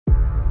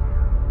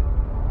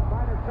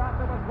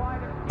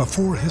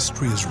Before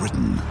history is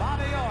written,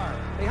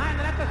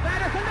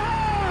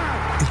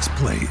 it's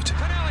played.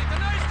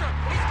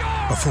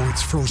 Before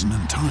it's frozen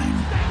in time,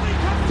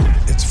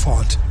 it's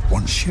fought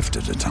one shift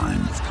at a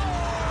time.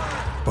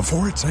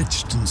 Before it's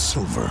etched in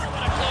silver,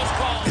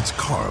 it's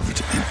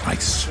carved in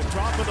ice.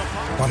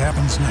 What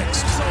happens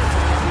next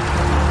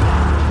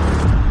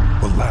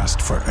will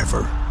last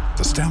forever.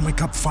 The Stanley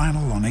Cup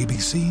Final on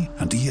ABC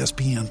and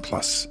ESPN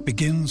Plus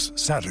begins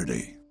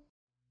Saturday.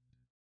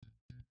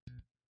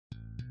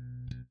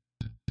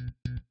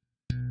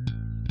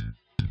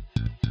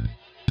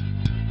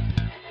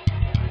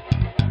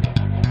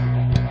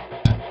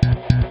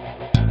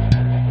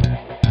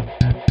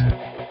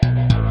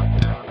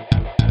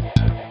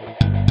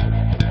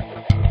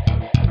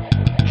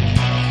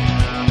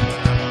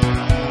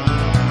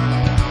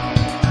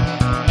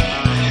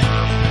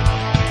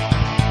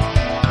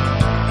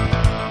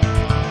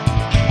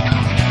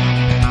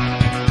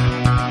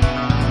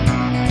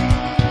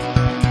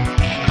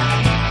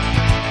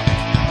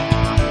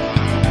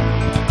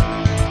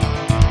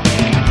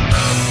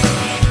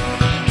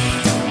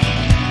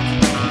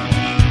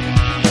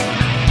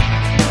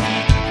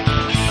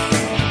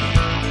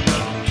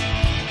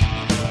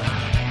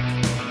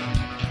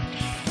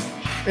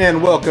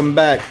 And welcome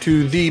back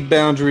to the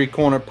Boundary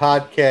Corner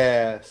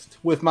podcast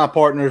with my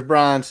partners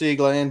Brian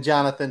Siegler and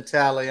Jonathan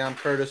Talley. I'm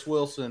Curtis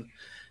Wilson,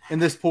 and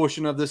this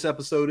portion of this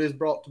episode is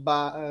brought to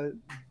by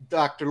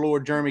Dr.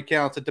 Lord Jeremy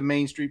Counts at the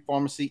Main Street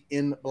Pharmacy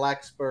in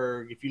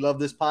Blacksburg. If you love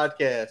this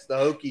podcast, the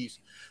Hokies,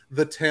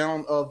 the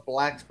town of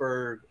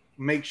Blacksburg,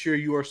 make sure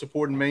you are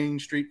supporting Main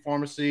Street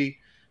Pharmacy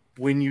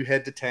when you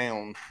head to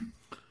town.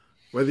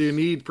 Whether you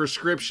need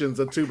prescriptions,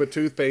 a tube of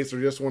toothpaste,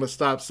 or just want to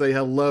stop, say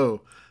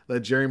hello,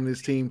 let Jeremy and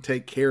his team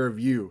take care of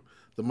you.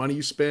 The money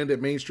you spend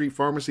at Main Street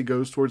Pharmacy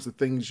goes towards the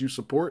things you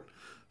support.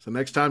 So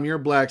next time you're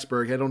in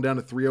Blacksburg, head on down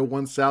to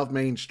 301 South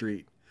Main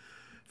Street.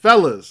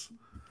 Fellas,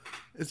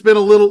 it's been a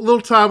little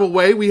time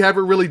away. We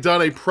haven't really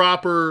done a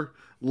proper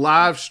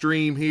live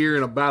stream here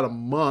in about a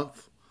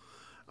month.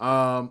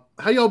 How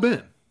y'all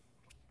been?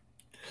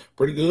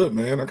 Pretty good,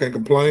 man. I can't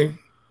complain.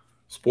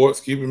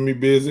 Sports keeping me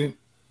busy.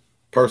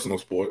 Personal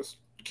sports,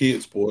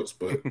 kid sports,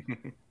 but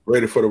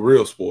ready for the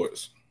real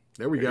sports.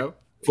 There we go.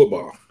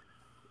 Football.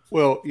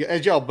 Well,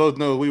 as y'all both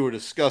know, we were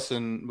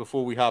discussing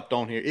before we hopped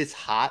on here. It's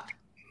hot.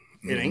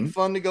 It ain't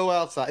fun to go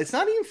outside. It's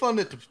not even fun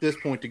at this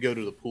point to go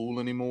to the pool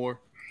anymore.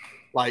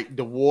 Like,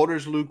 the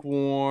water's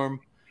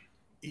lukewarm.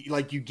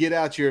 Like, you get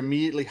out, you're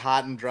immediately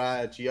hot and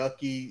dry. It's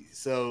yucky.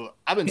 So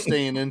I've been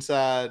staying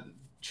inside,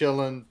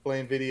 chilling,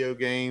 playing video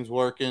games,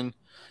 working.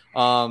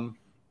 I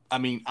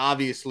mean,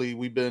 obviously,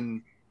 we've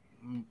been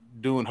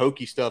doing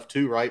Hokie stuff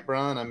too, right,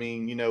 Brian? I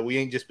mean, we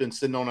ain't just been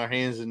sitting on our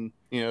hands and,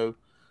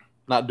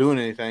 not doing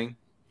anything.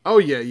 Oh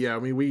yeah. I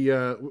mean,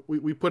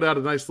 we put out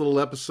a nice little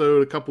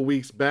episode a couple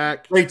weeks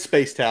back. Great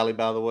space tally,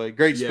 by the way.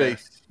 Great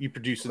space you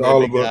producing.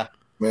 All of us,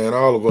 man.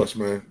 All of us,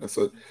 man.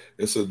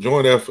 It's a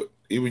joint effort.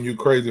 Even you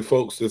crazy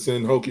folks that's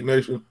in Hokie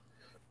Nation,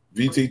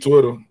 VT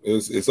Twitter,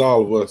 it's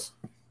all of us.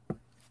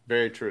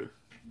 Very true.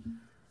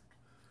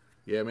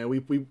 Yeah, man. We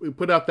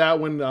put out that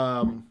one.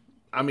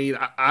 I mean,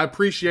 I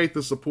appreciate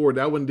the support.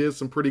 That one did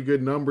some pretty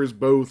good numbers,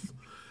 both,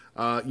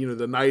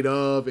 the night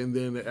of, and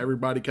then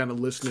everybody kind of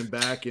listening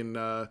back, and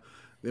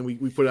then we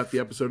put out the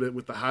episode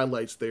with the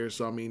highlights there.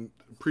 So, I mean,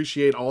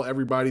 appreciate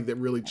everybody that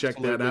really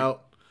checked that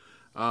out,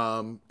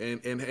 and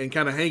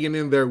kind of hanging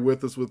in there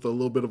with us with a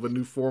little bit of a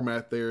new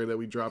format there that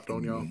we dropped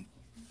on y'all.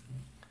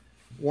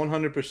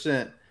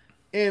 100%.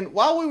 And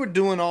while we were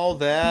doing all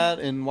that,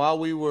 and while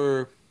we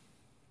were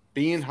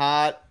being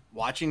hot,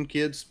 watching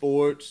kids'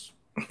 sports,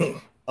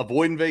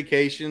 avoiding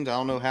vacations. I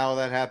don't know how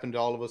that happened to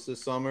all of us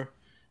this summer.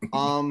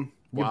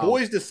 Your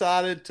boys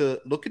decided to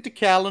look at the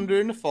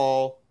calendar in the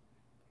fall,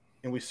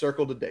 and we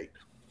circled a date.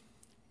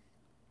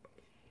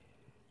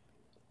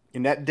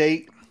 And that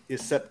date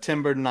is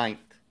September 9th.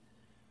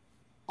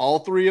 All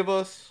three of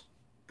us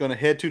going to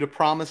head to the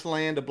promised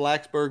land of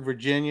Blacksburg,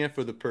 Virginia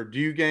for the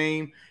Purdue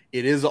game.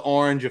 It is an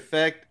orange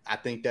effect. I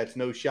think that's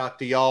no shock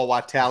to y'all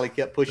why Tally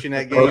kept pushing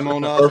that game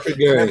on us. Perfect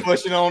game.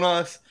 Pushing on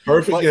us.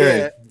 Perfect game.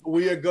 Yeah,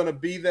 we are going to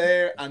be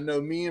there. I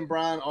know me and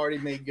Brian already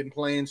making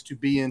plans to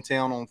be in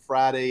town on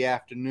Friday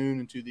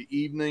afternoon into the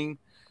evening.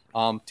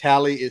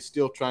 Tally is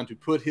still trying to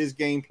put his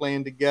game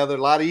plan together.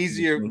 A lot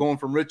easier going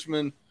from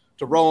Richmond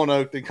to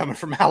Roanoke than coming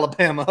from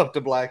Alabama up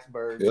to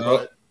Blacksburg.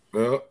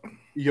 Yep.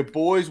 Your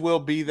boys will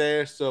be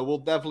there, so we'll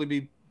definitely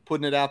be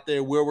putting it out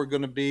there where we're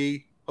going to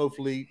be.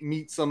 Hopefully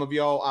meet some of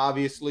y'all,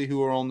 obviously,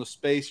 who are on the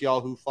space,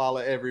 y'all who follow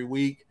every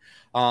week.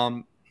 I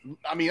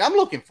mean, I'm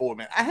looking forward,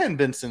 man. I hadn't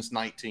been since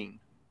 19.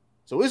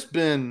 So it's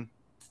been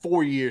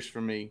 4 years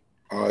for me.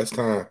 Oh, it's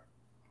time.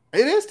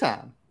 It is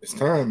time. It's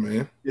time,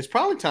 man. It's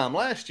probably time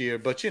last year,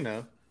 but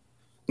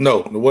No,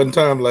 it wasn't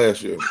time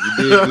last year.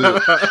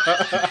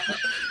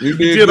 You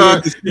did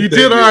good. You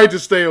did all right to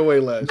stay away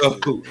last year.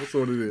 That's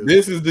what it is.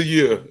 This is the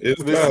year.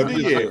 It's this time. is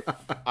the year. All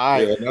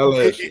right. Yeah, not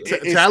last year.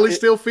 Tally's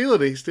still feeling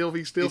it. He's still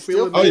feeling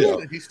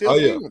it. He's still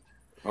feeling it.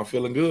 I'm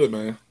feeling good,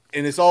 man.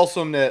 And it's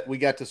awesome that we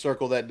got to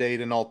circle that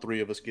date and all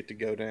three of us get to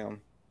go down.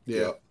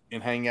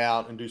 and hang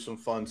out and do some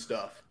fun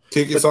stuff.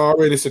 Tickets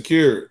already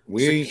secured.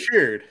 We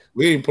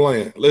ain't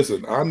playing.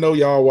 Listen, I know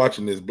y'all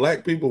watching this.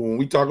 Black people, when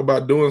we talk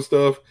about doing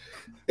stuff,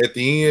 at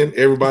the end,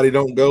 everybody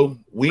don't go.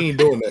 We ain't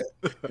doing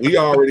that. We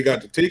already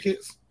got the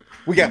tickets.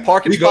 We got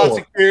parking spots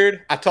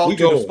secured. I talked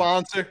to the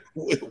sponsor.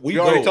 We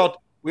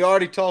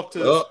already talked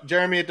to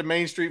Jeremy at the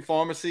Main Street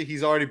Pharmacy.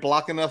 He's already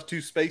blocking us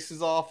 2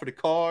 spaces off for the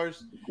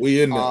cars.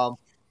 We in there.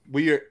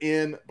 We are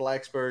in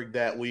Blacksburg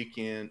that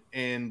weekend.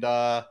 And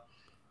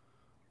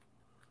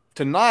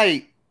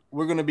tonight,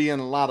 we're going to be in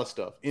a lot of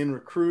stuff. In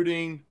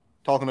recruiting,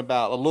 talking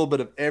about a little bit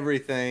of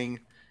everything.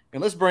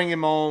 And let's bring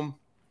him on.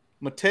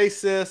 Matej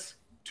Sis,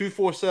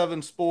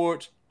 247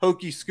 Sports,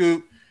 Hokie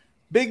Scoop.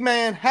 Big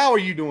man, how are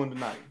you doing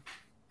tonight?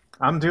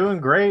 I'm doing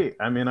great.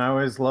 I mean, I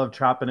always love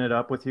chopping it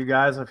up with you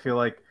guys. I feel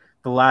like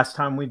the last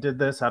time we did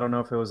this, I don't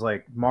know if it was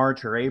like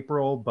March or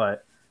April,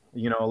 but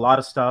you know, a lot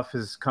of stuff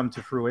has come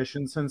to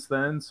fruition since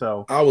then.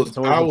 So I was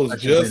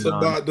just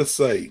about to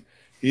say,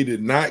 he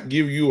did not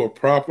give you a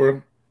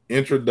proper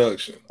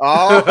introduction.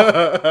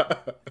 Oh,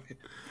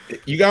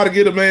 you got to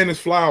get a man his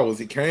flowers.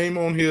 He came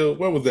on here.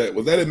 What was that?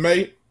 Was that in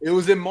May? It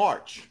was in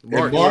March. In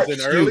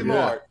early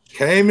March.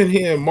 Came in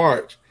here in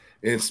March,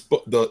 and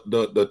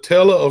the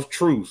teller of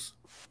truth,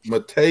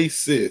 Matej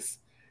Sis,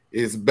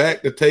 is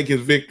back to take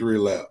his victory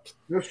laps.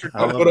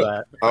 I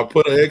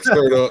put an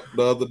excerpt up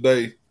the other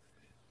day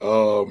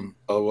of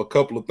a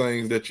couple of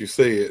things that you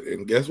said,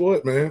 and guess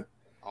what, man?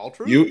 All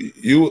true.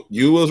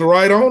 You was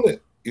right on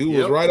it. You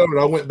was right on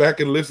it. I went back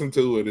and listened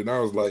to it, and I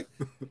was like,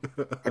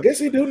 I guess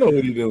he do know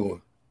what he's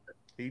doing.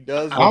 He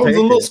does. I was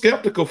a little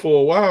skeptical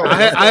for a while.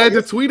 I had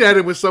to tweet at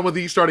him when some of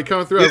these started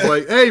coming through. I was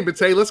like, "Hey,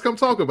 Matej, let's come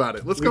talk about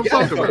it. Let's come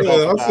talk about it."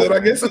 I said, I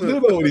guess he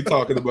do know what he's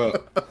talking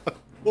about.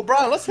 Well,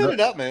 Brian, let's hit it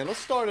up, man. Let's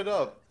start it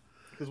up.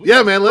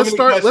 Yeah, man. Let's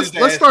start.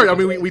 Let's start. I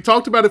mean, we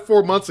talked about it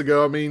 4 months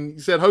ago. I mean, you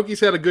said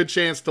Hokies had a good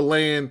chance to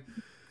land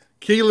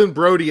Keylen,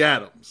 Brodie,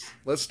 Adams.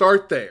 Let's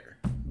start there.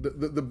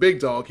 The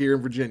big dog here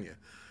in Virginia.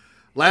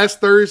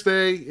 Last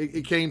Thursday,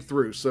 it came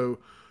through. So,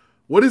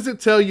 what does it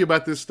tell you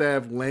about this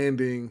staff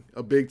landing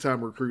a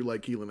big-time recruit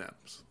like Keylen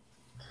Adams?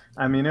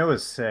 I mean, it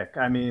was sick.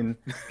 I mean,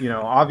 you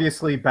know,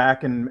 obviously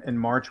back in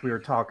March we were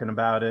talking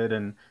about it.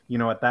 And, you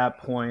know, at that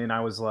point I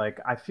was like,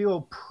 I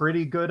feel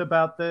pretty good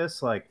about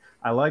this. Like,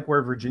 I like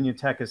where Virginia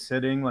Tech is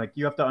sitting. Like,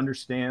 you have to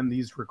understand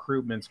these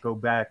recruitments go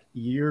back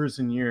years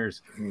and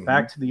years,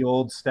 back to the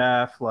old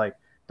staff. Like,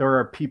 there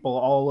are people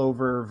all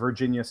over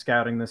Virginia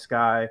scouting this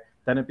guy.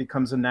 Then it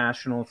becomes a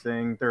national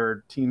thing. There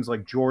are teams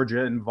like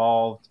Georgia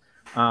involved.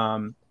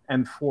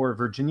 And for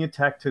Virginia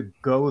Tech to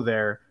go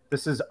there,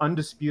 this is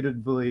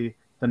undisputably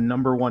the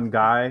number one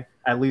guy,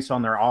 at least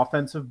on their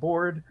offensive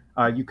board.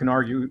 You can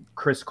argue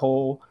Chris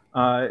Cole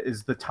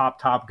is the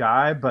top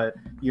guy, but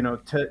you know,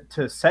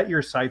 to set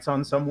your sights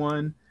on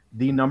someone,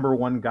 the number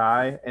one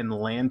guy, and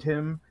land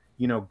him,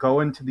 you know, go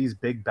into these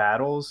big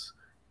battles,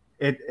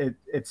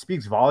 it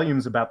speaks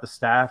volumes about the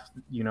staff,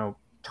 you know,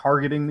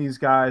 targeting these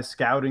guys,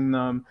 scouting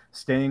them,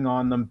 staying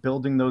on them,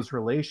 building those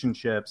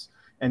relationships.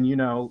 And, you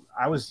know,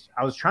 I was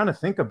trying to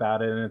think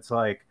about it, and it's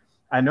like,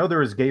 I know there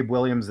was Gabe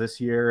Williams this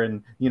year,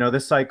 and, you know,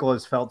 this cycle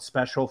has felt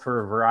special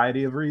for a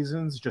variety of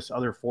reasons, just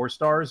other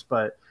 4-stars,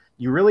 but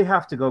you really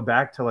have to go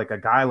back to like a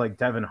guy like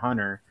Devin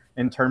Hunter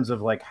in terms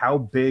of like how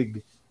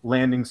big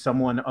landing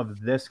someone of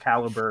this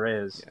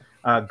caliber is.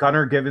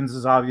 Gunnar Givens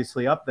is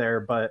obviously up there,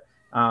 but,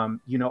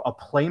 you know, a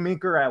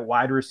playmaker at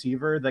wide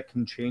receiver that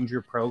can change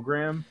your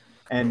program.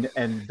 And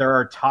there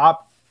are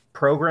top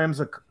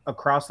programs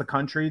across the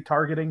country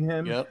targeting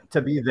him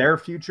to be their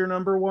future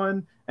number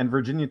one, and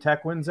Virginia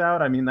Tech wins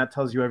out. I mean, that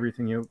tells you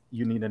everything you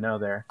need to know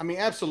there. I mean,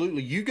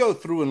 absolutely. You go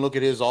through and look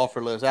at his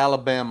offer list: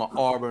 Alabama,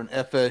 Auburn,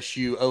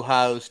 FSU,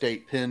 Ohio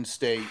State, Penn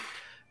State.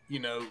 You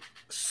know,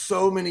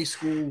 so many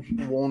schools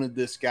wanted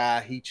this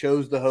guy. He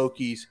chose the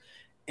Hokies.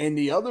 And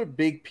the other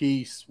big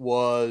piece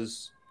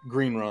was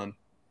Green Run.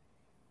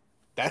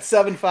 That's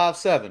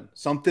 757,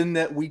 something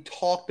that we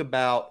talked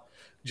about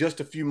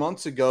just a few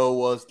months ago.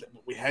 Was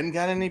we hadn't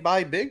got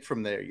anybody big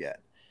from there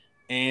yet.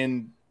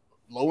 And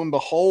lo and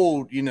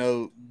behold, you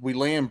know, we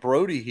land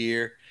Brodie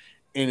here,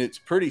 and it's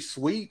pretty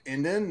sweet.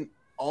 And then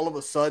all of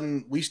a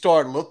sudden we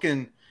start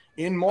looking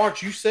in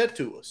March. You said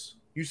to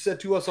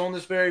us on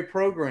this very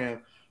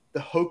program, the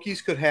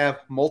Hokies could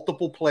have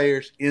multiple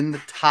players in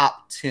the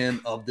top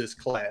 10 of this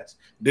class.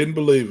 Didn't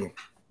believe him.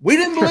 We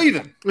didn't believe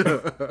him.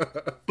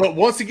 But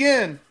once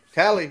again,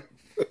 Callie,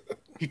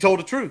 he told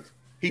the truth.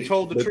 He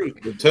told the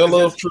truth. The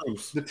teller of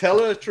truth. The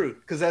teller of truth.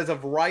 Because as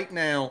of right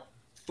now,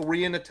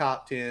 3 in the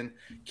top 10.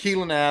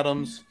 Keylen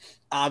Adams,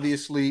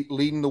 obviously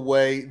leading the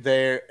way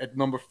there at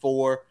number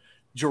 4.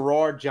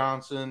 Gerard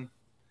Johnson.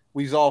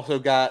 We've also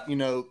got, you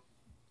know,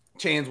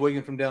 Chance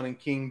Wiggin from down in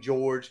King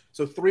George.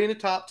 So 3 in the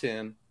top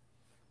 10.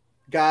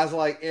 Guys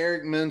like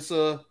Eric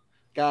Mensah,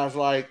 guys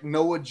like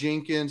Noah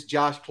Jenkins,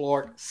 Josh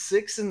Clark,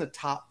 6 in the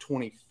top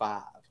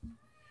 25.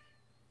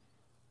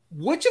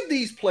 Which of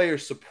these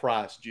players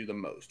surprised you the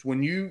most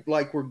when you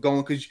were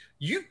going? Because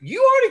you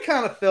already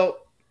kind of felt.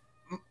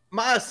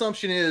 My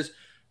assumption is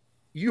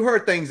you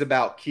heard things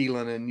about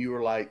Keylen and you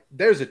were like,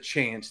 there's a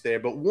chance there.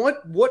 But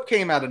what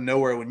came out of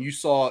nowhere when you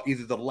saw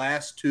either the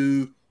last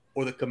two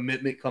or the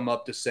commitment come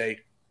up to say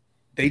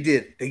they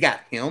got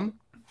him?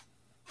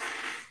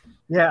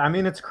 Yeah, I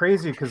mean, it's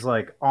crazy because,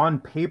 like, on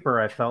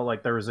paper, I felt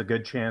like there was a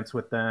good chance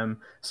with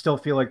them. Still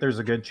feel like there's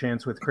a good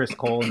chance with Chris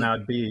Cole, and that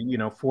would be,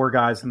 4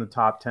 guys in the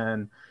top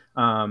 10.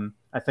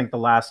 I think the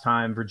last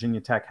time Virginia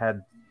Tech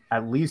had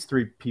at least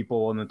 3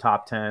 people in the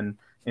top 10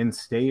 in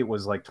state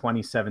was like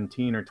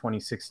 2017 or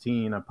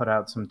 2016. I put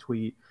out some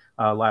tweet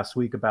last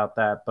week about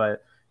that.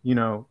 But,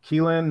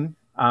 Keylen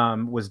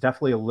was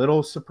definitely a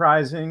little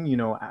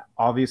surprising.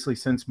 Obviously,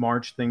 since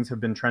March, things have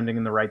been trending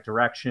in the right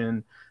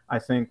direction. I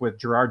think with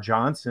Gerard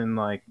Johnson,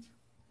 like,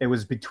 it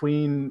was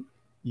between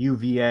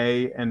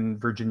UVA and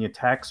Virginia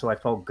Tech, so I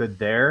felt good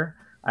there.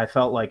 I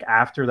felt like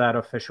after that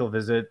official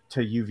visit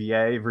to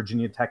UVA,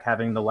 Virginia Tech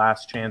having the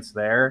last chance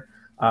there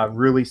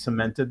really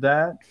cemented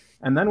that.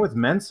 And then with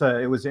Mensa,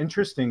 it was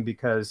interesting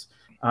because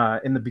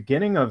in the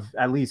beginning of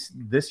at least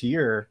this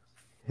year,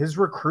 his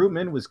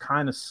recruitment was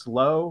kind of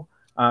slow.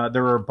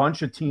 There were a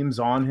bunch of teams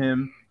on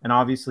him, and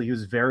obviously he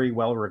was very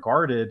well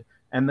regarded.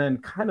 And then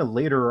kind of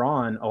later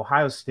on,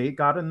 Ohio State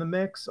got in the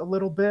mix a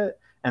little bit.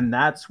 And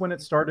that's when it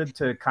started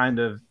to kind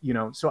of,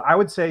 so I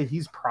would say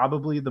he's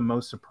probably the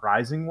most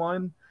surprising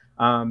one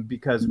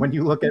because when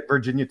you look at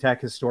Virginia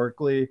Tech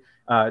historically,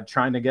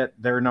 trying to get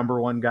their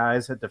number 1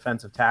 guys at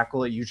defensive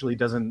tackle, it usually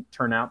doesn't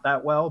turn out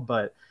that well.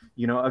 But,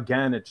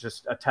 again, it's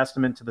just a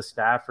testament to the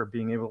staff for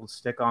being able to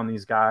stick on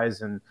these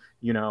guys. And,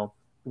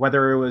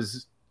 whether it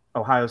was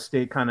Ohio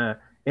State kind of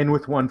in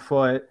with one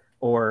foot,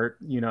 or,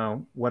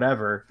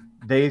 whatever,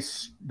 they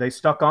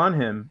stuck on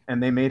him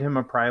and they made him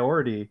a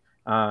priority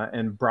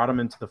and brought him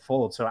into the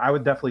fold. So I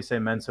would definitely say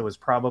Mensa was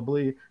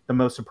probably the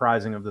most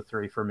surprising of the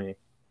 3 for me.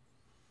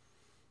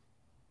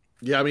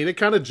 Yeah, I mean, it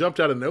kind of jumped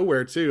out of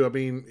nowhere too. I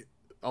mean,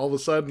 all of a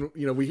sudden,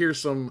 we hear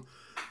some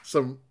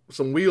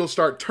wheels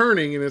start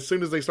turning, and as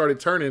soon as they started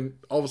turning,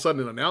 all of a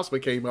sudden an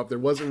announcement came up. There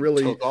wasn't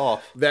really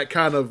that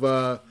kind of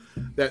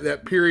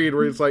that period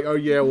where it's like, oh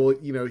yeah, well,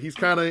 he's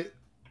kind of,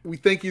 we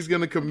think he's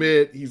going to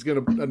commit. He's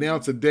going to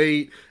announce a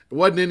date. It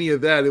wasn't any of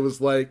that. It was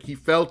like he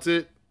felt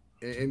it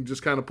and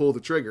just kind of pulled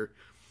the trigger.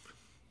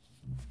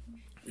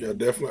 Yeah,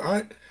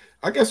 definitely.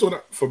 I guess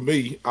for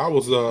me, I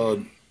was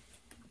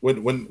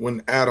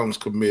when Adams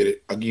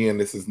committed. Again,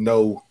 this is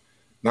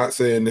not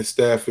saying this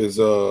staff is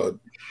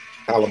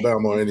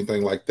Alabama or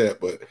anything like that,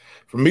 but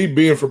for me,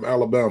 being from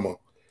Alabama,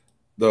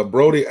 the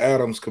Brodie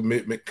Adams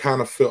commitment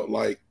kind of felt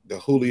like the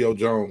Julio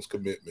Jones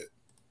commitment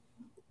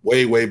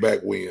way back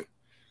when.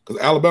 Because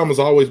Alabama's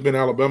always been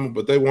Alabama,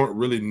 but they weren't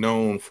really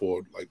known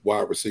for like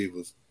wide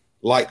receivers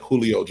like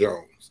Julio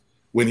Jones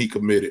when he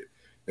committed.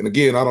 And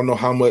again, I don't know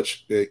how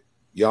much that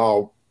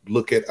y'all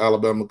look at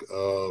Alabama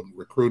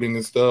recruiting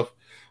and stuff,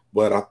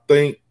 but I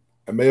think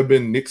it may have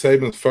been Nick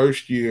Saban's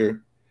first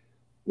year,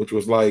 which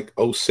was like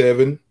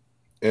 2007,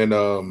 and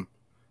the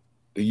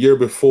year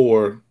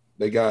before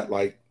they got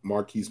like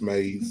Marquise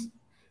Mays,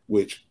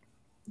 which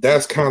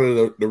that's kind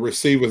of the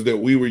receivers that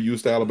we were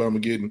used to Alabama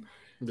getting.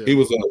 Yeah. He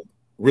was a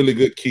really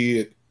good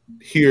kid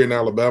here in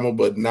Alabama,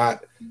 but it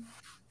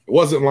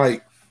wasn't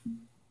like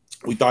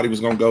we thought he was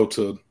going to go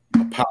to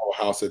a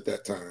powerhouse at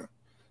that time.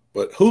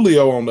 But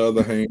Julio, on the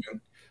other hand, I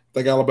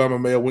think Alabama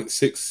may have went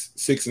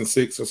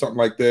 6-6 or something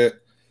like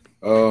that.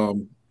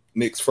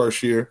 Nick's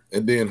first year.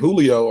 And then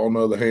Julio, on the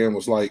other hand,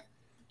 was like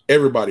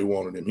everybody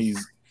wanted him. You've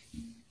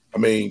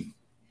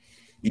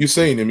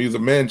seen him. He was a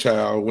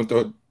man-child, went to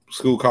a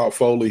school called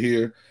Foley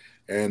here,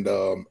 and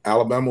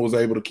Alabama was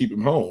able to keep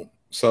him home.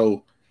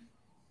 So,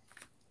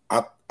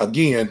 I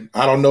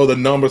don't know the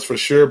numbers for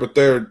sure, but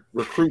their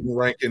recruiting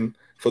ranking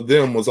for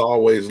them was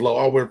always low.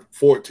 Oh, we're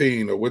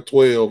 14 or we're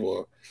 12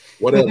 or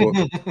whatever.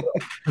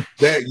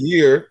 That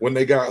year, when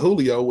they got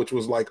Julio, which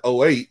was like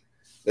 2008,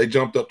 they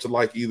jumped up to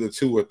like either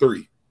 2 or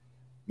 3.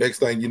 Next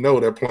thing you know,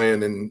 they're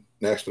playing in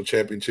national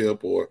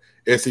championship or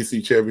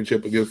SEC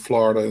championship against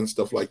Florida and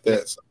stuff like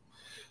that.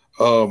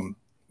 So,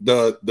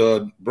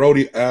 the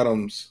Brodie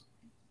Adams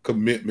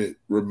commitment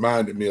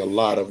reminded me a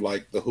lot of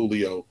like the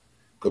Julio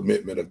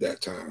commitment of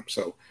that time.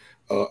 So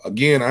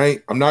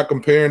again, I'm not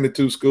comparing the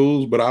 2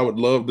 schools, but I would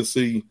love to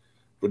see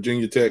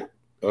Virginia Tech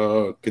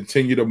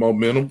continue the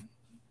momentum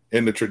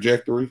and the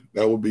trajectory.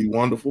 That would be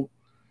wonderful.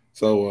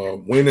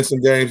 So winning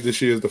some games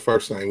this year is the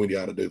first thing we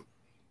got to do.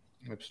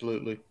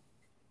 Absolutely.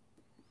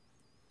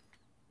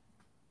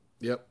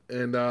 Yep.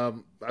 And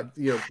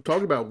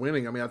talking about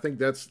winning, I think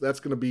that's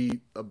going to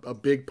be a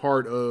big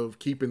part of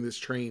keeping this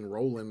train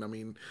rolling. I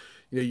mean,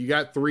 you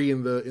got 3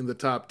 in the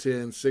top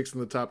 10, 6 in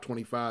the top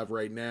 25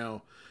 right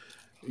now.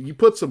 You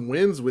put some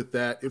wins with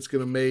that, it's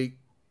going to make,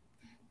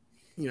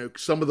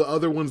 some of the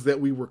other ones that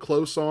we were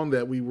close on,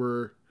 that we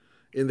were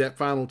in that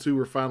final 2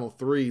 or final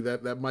 3,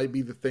 that might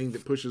be the thing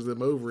that pushes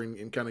them over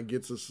and kind of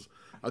gets us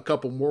a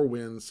couple more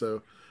wins.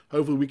 So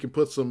hopefully we can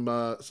put some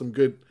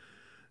good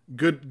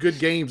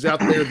games out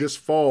there this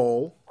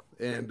fall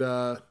and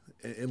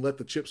let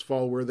the chips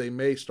fall where they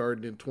may,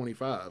 starting in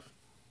 25.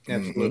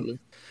 Absolutely.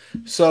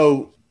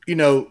 So,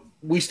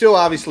 we still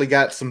obviously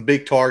got some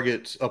big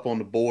targets up on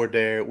the board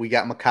there. We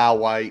got Mekhi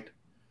White.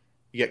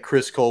 You got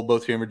Chris Cole,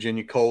 both here in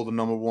Virginia. Cole, the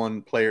number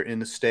one player in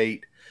the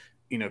state.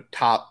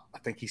 I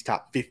think he's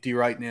top 50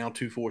 right now,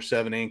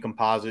 247 and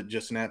composite,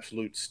 just an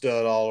absolute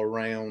stud all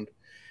around.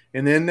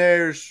 And then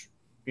there's,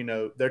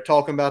 they're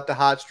talking about the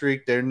hot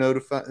streak. They're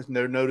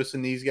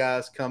noticing these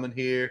guys coming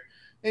here.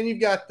 And you've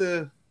got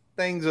the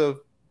things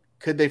of,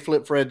 could they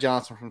flip Fred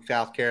Johnson from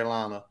South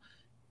Carolina?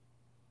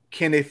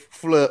 Can they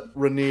flip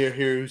Rainier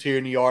here, who's here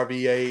in the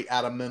RVA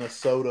out of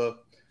Minnesota?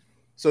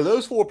 So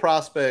those 4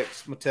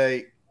 prospects,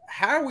 Matej,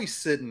 how are we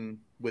sitting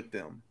with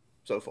them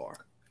so far?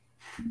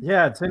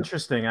 Yeah, it's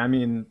interesting. I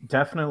mean,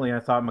 definitely I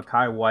thought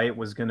Mekhi White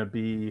was going to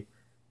be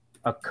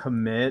a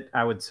commit,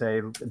 I would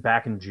say,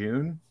 back in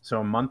June,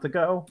 so a month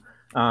ago.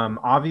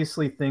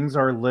 Obviously, things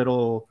are a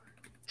little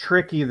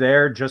tricky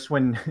there. Just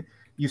when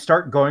you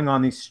start going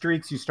on these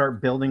streaks, you start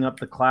building up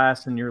the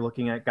class, and you're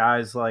looking at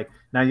guys like,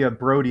 now you have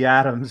Brodie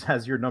Adams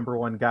as your number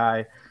one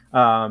guy,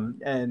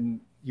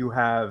 and you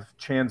have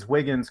Chance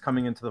Wiggins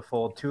coming into the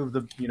fold, 2 of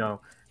the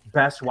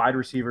best wide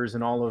receivers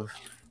in all of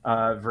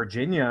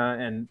Virginia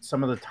and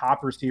some of the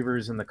top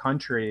receivers in the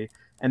country.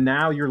 And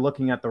now you're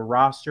looking at the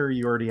roster.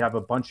 You already have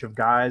a bunch of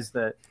guys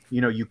that,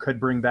 you could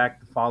bring back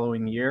the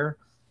following year.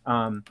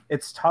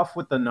 It's tough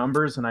with the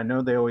numbers, and I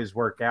know they always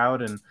work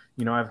out. And,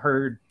 I've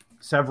heard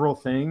several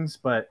things,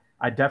 but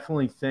I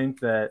definitely think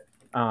that,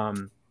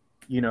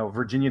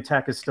 Virginia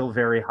Tech is still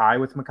very high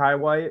with Mekhi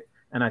White.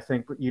 And I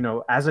think,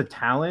 as a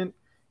talent,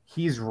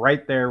 he's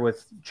right there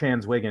with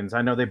Chance Wiggins.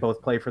 I know they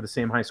both play for the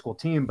same high school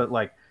team, but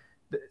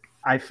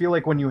I feel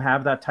like when you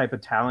have that type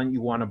of talent,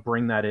 you want to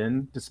bring that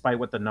in, despite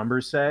what the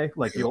numbers say.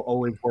 You'll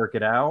always work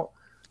it out.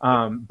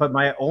 But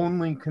my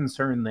only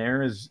concern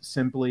there is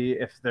simply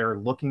if they're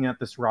looking at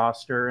this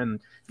roster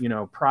and,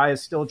 Pry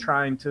is still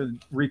trying to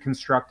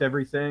reconstruct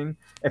everything,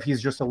 if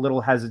he's just a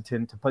little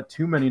hesitant to put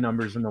too many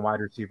numbers in the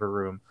wide receiver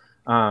room.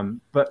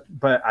 But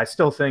I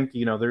still think,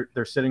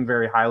 they're sitting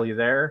very highly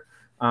there.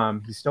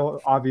 He's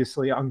still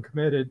obviously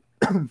uncommitted.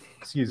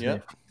 Excuse me.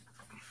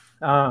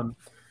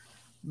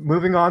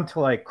 Moving on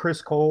to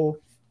Chris Cole.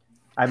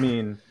 I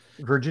mean,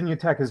 Virginia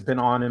Tech has been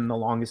on him the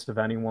longest of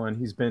anyone.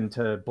 He's been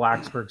to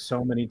Blacksburg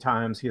so many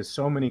times. He has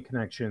so many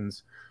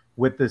connections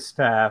with this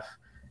staff.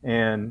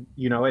 And,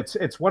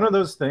 it's one of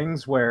those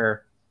things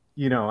where,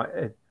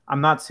 I'm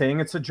not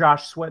saying it's a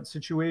Josh Sweat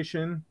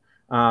situation,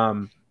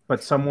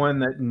 but someone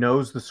that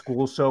knows the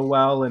school so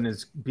well and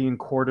is being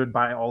courted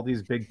by all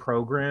these big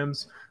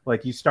programs,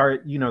 you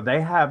start,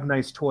 they have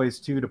nice toys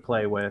too to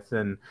play with.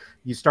 And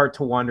you start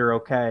to wonder,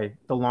 okay,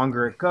 the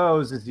longer it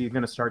goes, is he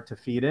going to start to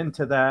feed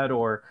into that?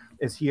 Or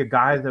is he a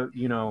guy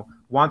that,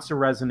 wants to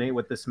resonate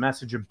with this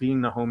message of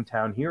being the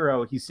hometown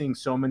hero? He's seeing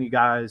so many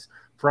guys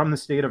from the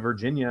state of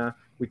Virginia.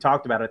 We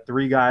talked about it,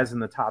 3 guys in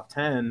the top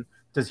 10.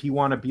 Does he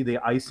want to be the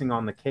icing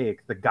on the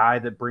cake, the guy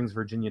that brings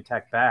Virginia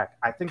Tech back?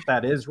 I think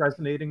that is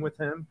resonating with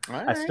him.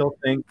 Right. I still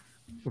think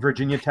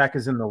Virginia Tech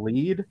is in the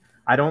lead.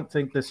 I don't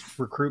think this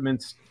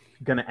recruitment's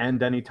going to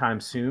end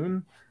anytime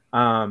soon.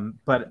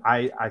 But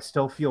I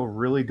still feel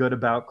really good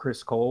about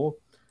Chris Cole.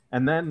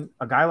 And then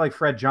a guy like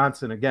Fred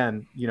Johnson,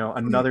 again,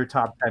 another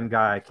top 10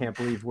 guy. I can't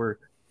believe we're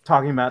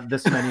talking about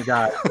this many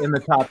guys in the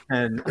top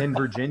 10 in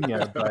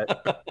Virginia.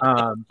 But,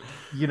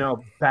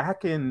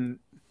 back in,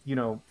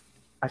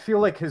 I feel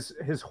like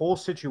his whole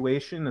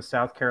situation in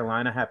South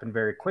Carolina happened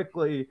very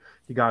quickly.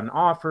 He got an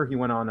offer. He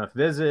went on a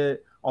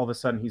visit. All of a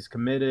sudden, he's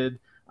committed.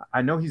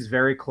 I know he's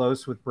very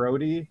close with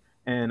Brodie,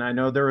 and I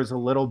know there was a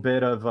little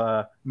bit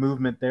of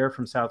movement there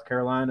from South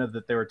Carolina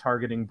that they were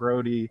targeting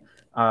Brodie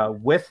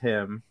with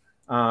him.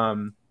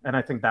 And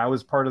I think that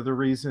was part of the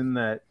reason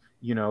that,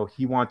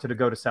 he wanted to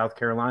go to South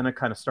Carolina,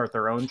 kind of start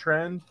their own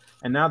trend.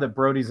 And now that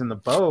Brodie's in the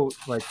boat,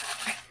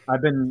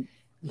 I've been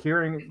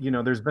hearing,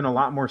 there's been a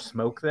lot more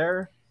smoke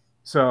there.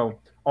 So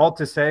all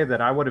to say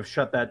that I would have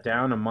shut that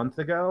down a month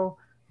ago,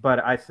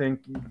 but I think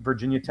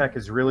Virginia Tech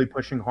is really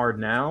pushing hard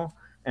now.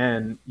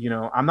 And,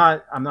 I'm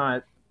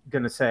not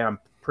going to say I'm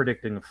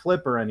predicting a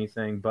flip or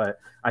anything, but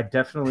I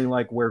definitely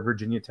like where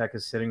Virginia Tech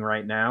is sitting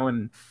right now.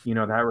 And,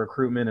 that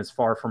recruitment is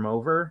far from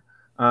over.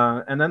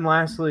 And then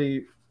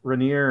lastly,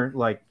 Rainier,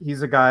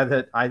 he's a guy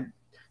that I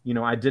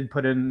did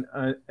put in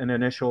an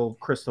initial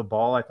crystal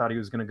ball. I thought he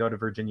was going to go to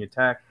Virginia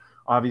Tech.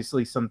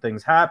 Obviously, some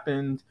things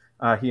happened.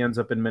 He ends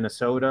up in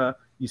Minnesota.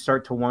 You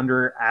start to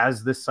wonder,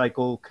 as this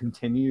cycle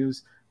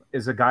continues,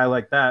 is a guy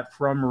like that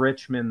from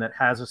Richmond that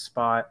has a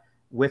spot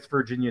with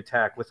Virginia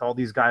Tech, with all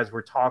these guys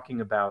we're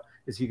talking about,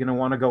 is he going to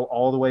want to go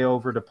all the way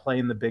over to play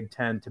in the Big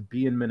Ten, to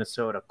be in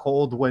Minnesota,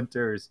 cold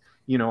winters,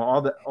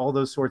 all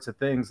those sorts of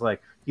things?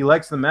 He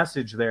likes the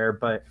message there,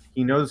 but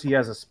he knows he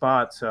has a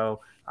spot.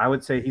 So I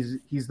would say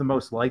he's the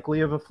most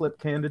likely of a flip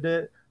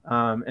candidate,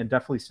 and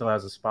definitely still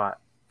has a spot.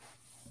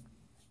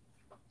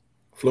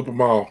 Flip them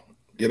all.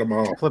 Get them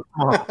all. Flip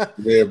them all.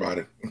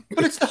 Everybody.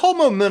 But it's the whole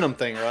momentum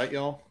thing, right,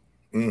 y'all?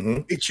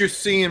 Mm-hmm. It's you're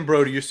seeing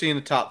Brodie. You're seeing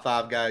the top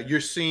 5 guy. You're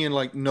seeing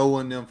Noah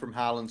and them from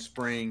Highland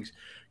Springs.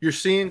 You're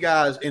seeing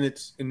guys, and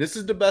this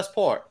is the best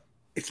part.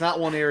 It's not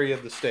one area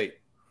of the state.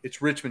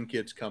 It's Richmond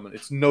kids coming.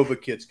 It's Nova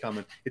kids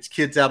coming. It's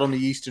kids out on the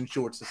Eastern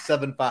Shore. It's the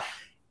 7-5.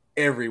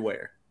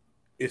 Everywhere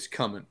it's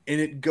coming. And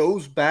it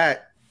goes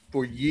back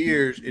for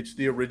years. It's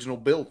the original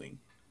building.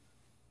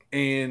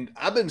 And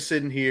I've been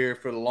sitting here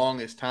for the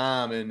longest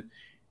time, and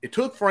it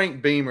took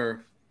Frank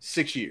Beamer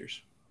 6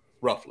 years,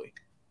 roughly,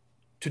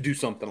 to do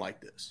something like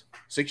this.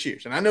 6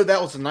 years. And I know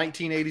that was the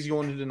 1980s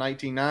going into the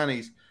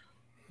 1990s,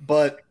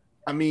 but,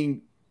 I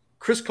mean,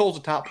 Chris Cole's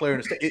a top player in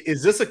the state.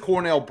 Is this a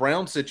Cornell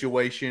Brown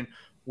situation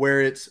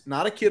where it's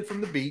not a kid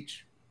from the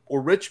beach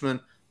or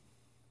Richmond,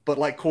 but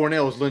like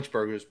Cornell is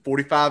Lynchburg, is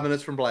 45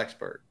 minutes from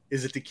Blacksburg?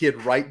 Is it the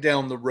kid right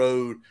down the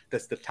road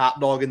that's the top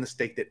dog in the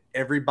state that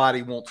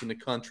everybody wants in the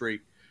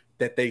country,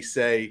 that they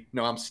say,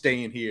 no, I'm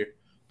staying here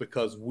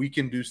because we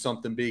can do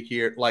something big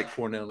here like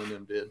Cornell and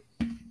them did?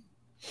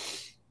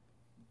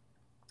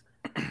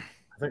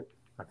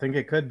 I think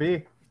it could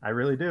be. I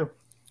really do.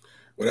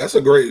 Well, that's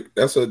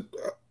a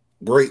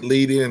great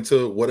lead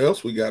into what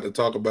else we got to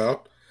talk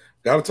about.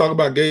 Got to talk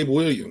about Gabe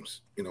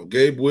Williams.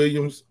 Gabe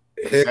Williams,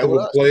 heck of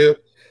a player,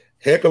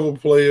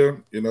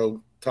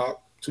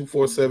 top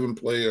 247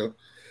 player.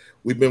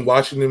 We've been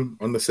watching him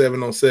on the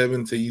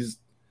 7-on-7s. He's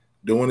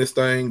doing his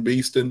thing,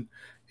 beasting.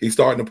 He's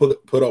starting to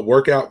put up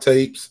workout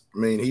tapes. I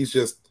mean, he's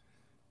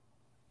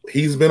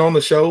been on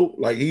the show.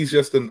 Like, he's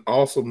just an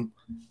awesome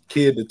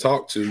kid to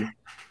talk to,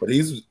 but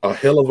he's a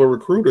hell of a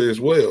recruiter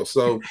as well.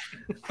 So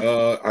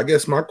I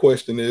guess my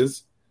question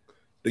is,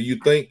 do you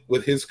think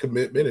with his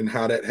commitment and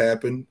how that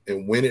happened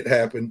and when it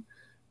happened,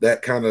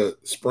 that kind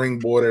of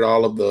springboarded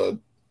all of the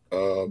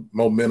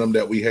momentum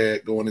that we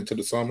had going into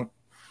the summer?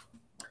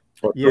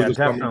 Yeah,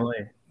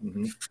 definitely.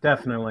 Mm-hmm.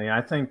 Definitely.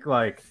 I think,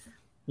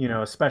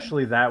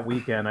 especially that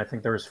weekend, I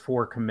think there was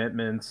 4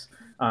 commitments.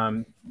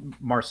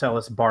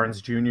 Marcellus Barnes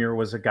Jr.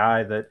 was a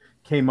guy that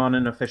came on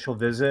an official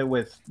visit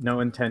with no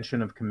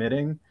intention of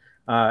committing.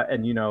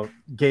 And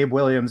Gabe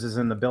Williams is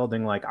in the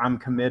building like, I'm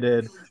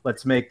committed.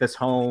 Let's make this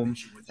home.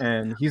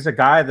 And he's a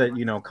guy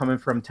that, coming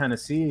from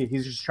Tennessee,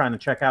 he's just trying to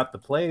check out the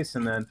place.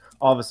 And then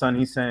all of a sudden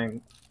he's saying,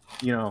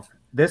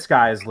 this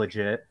guy is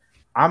legit.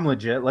 I'm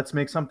legit. Let's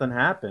make something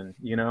happen,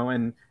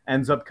 and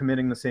ends up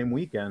committing the same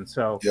weekend.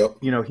 So, yep.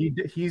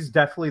 He's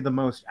definitely the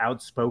most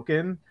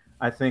outspoken.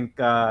 I think,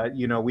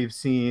 we've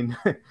seen,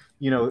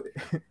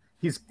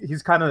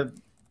 he's kind of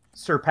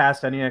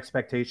surpassed any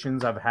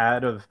expectations I've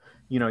had of,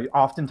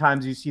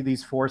 oftentimes you see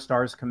these 4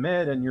 stars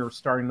commit and you're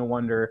starting to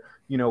wonder,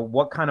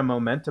 what kind of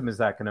momentum is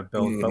that going to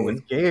build? Mm-hmm. But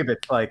with Gabe,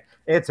 it's like,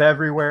 it's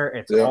everywhere.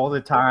 It's all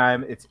the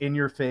time. It's in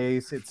your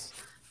face. It's,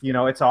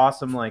 it's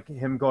awesome. Like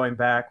him going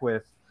back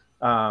with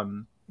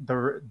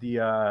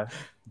the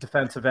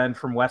defensive end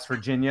from West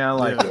Virginia,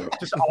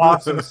 just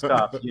awesome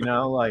stuff,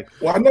 Well,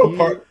 I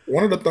know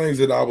one of the things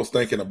that I was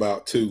thinking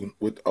about too,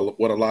 with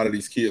what a lot of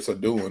these kids are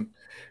doing,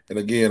 and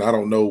again, I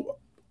don't know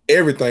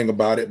everything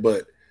about it,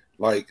 but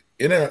like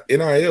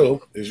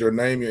NIL is your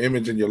name, your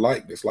image, and your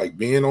likeness. Like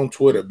being on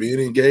Twitter, being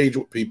engaged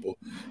with people,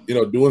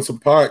 doing some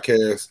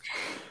podcasts.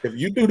 If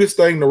you do this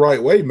thing the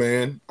right way,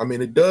 man, I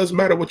mean, it does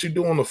matter what you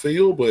do on the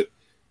field, but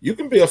you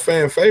can be a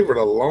fan favorite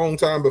a long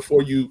time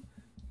before you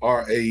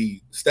are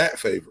a stat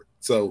favorite.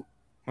 So,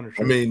 100%.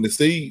 I mean, to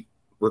see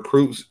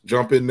recruits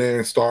jump in there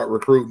and start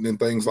recruiting and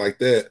things like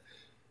that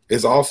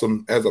is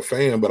awesome as a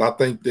fan. But I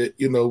think that,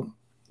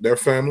 their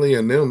family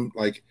and them,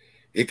 like,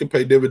 it could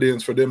pay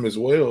dividends for them as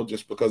well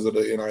just because of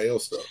the NIL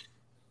stuff.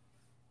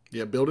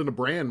 Yeah, building a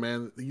brand,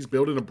 man. He's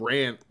building a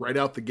brand right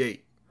out the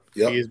gate.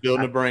 Yep. He is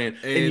building a brand.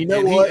 And you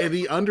know what?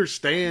 He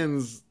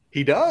understands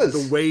he does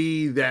the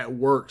way that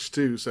works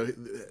too. So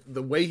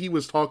the way he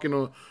was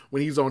talking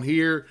when he's on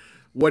here,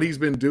 what he's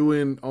been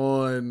doing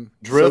on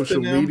social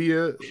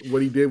media,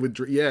 what he did with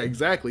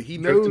exactly. He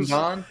knows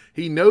how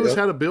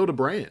to build a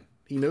brand.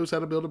 He knows how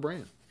to build a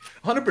brand.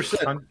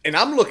 100%. And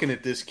I'm looking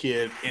at this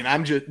kid, and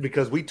I'm just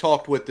because we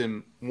talked with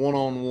him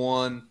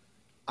one-on-one.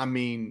 I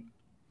mean,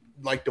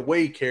 like the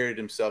way he carried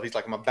himself, he's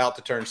like, I'm about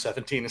to turn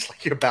 17. It's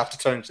like you're about to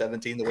turn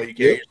 17, the way you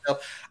carry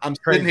yourself. I'm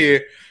sitting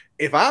here.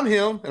 If I'm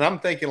him, and I'm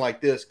thinking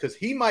like this, because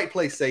he might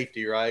play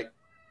safety, right?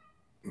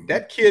 Mm-hmm.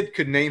 That kid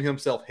could name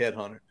himself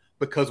Headhunter,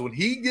 because when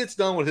he gets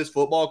done with his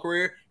football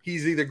career,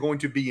 he's either going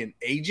to be an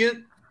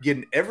agent,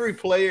 getting every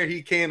player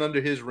he can under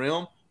his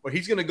realm, or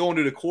he's going to go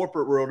into the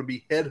corporate world and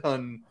be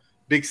headhunting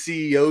big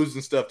CEOs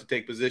and stuff to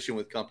take position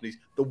with companies.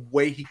 The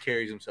way he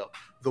carries himself,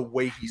 the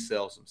way he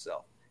sells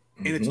himself.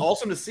 Mm-hmm. And it's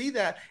awesome to see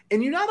that.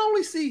 And you not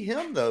only see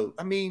him, though.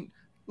 I mean,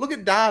 look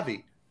at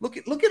Davy. Look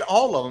at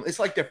all of them. It's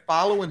like they're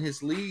following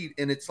his lead,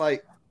 and it's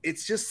like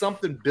it's just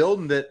something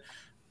building that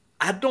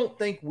I don't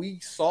think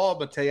we saw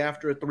Matej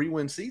after a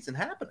 3-win season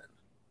happening.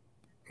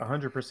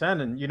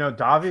 100%. And,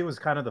 Davy was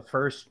kind of the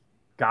first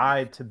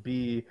guy to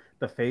be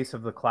the face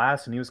of the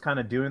class, and he was kind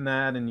of doing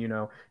that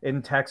and,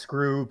 in text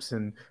groups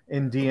and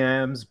in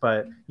DMs.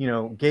 But,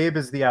 Gabe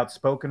is the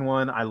outspoken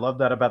one. I love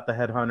that about the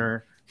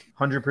Headhunter.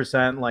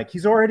 100%. Like,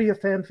 he's already a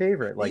fan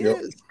favorite. Like,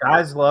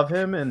 guys love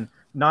him. And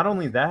not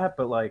only that,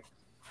 but, like,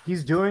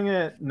 he's doing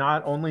it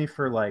not only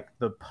for, like,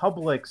 the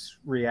public's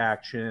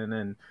reaction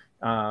and,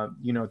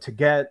 to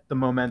get the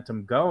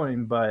momentum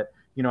going, but,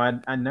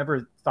 I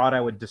never thought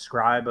I would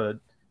describe a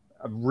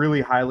really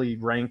highly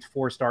ranked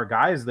 4-star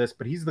guy as this,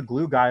 but he's the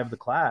glue guy of the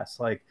class.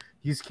 Like,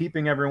 he's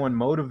keeping everyone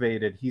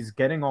motivated. He's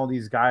getting all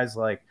these guys,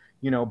 like,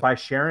 by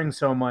sharing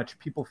so much,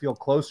 people feel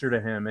closer to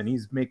him, and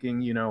he's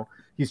making,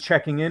 he's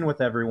checking in with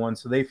everyone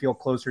so they feel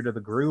closer to the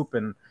group.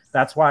 And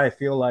that's why I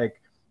feel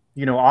like,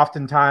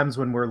 oftentimes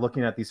when we're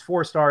looking at these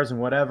 4-stars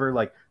and whatever,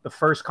 like, the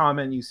first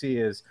comment you see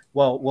is,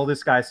 well, will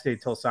this guy stay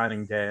till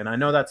signing day? And I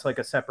know that's like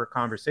a separate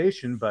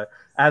conversation, but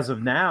as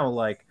of now,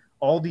 like,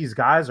 all these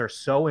guys are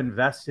so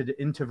invested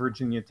into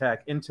Virginia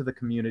Tech, into the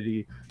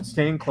community,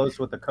 staying close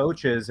with the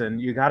coaches.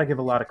 And you got to give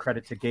a lot of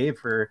credit to Gabe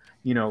for,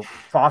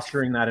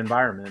 fostering that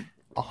environment.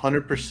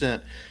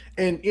 100%.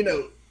 And,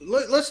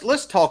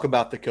 let's talk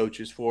about the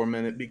coaches for a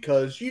minute,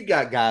 because you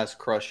got guys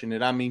crushing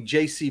it. I mean,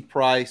 J.C.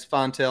 Price,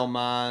 Fontel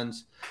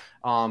Mines.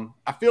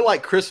 I feel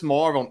like Chris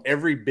Marv, on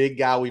every big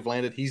guy we've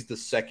landed, he's the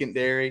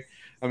secondary.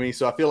 I mean,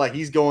 so I feel like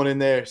he's going in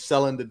there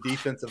selling the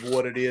defense of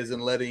what it is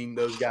and letting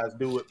those guys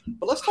do it.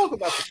 But let's talk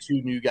about the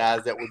two new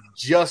guys that were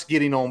just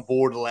getting on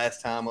board the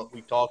last time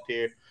we talked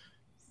here.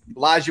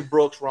 Elijah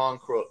Brooks, Ron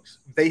Crooks.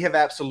 They have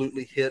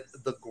absolutely hit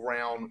the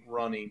ground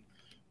running.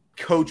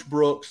 Coach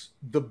Brooks,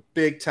 the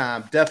big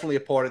time, definitely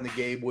a part in the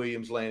Gabe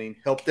Williams landing.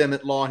 Helped them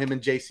at law. Him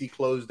and JC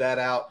closed that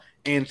out,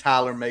 and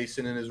Tyler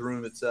Mason in his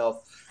room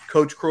itself.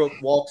 Coach Crook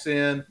walks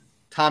in,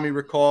 Tommy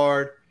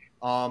Ricard,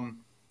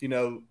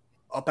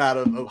 up out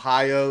of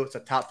Ohio. It's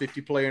a top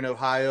 50 player in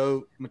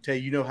Ohio. Matej,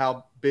 you know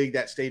how big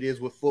that state is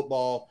with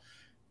football.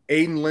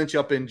 Aiden Lynch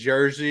up in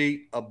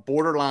Jersey, a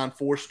borderline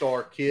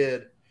 4-star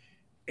kid.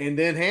 And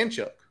then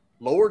Handchuck,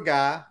 lower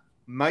guy,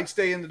 might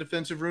stay in the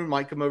defensive room,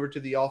 might come over to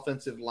the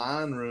offensive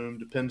line room,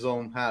 depends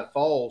on how it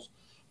falls.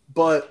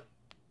 But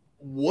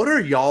what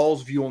are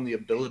y'all's view on the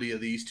ability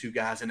of these two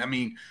guys? And, I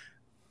mean,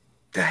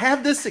 to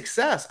have this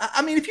success,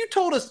 I mean, if you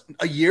told us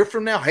a year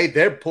from now, hey,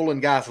 they're pulling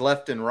guys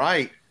left and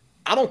right,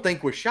 I don't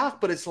think we're shocked,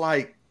 but it's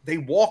like they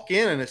walk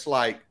in and it's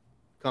like,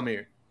 come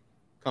here.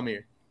 And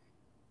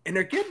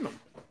they're getting them.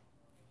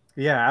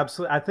 Yeah,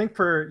 absolutely. I think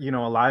for,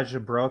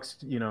 Elijah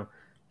Brooks,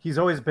 he's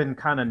always been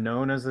kind of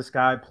known as this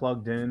guy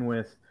plugged in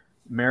with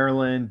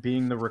Maryland,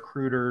 being the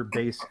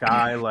recruiter-based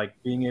guy, like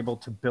being able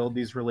to build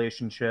these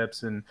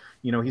relationships. And,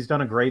 he's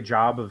done a great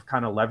job of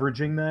kind of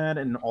leveraging that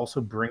and also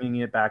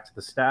bringing it back to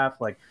the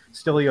staff. Like,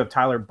 still you have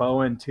Tyler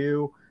Bowen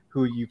too,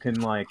 who you can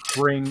like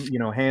bring,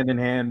 hand in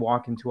hand,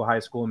 walk into a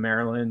high school in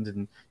Maryland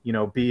and,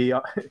 be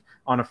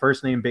on a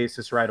first name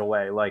basis right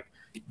away. Like,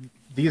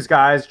 these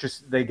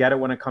guys they get it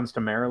when it comes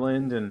to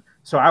Maryland. And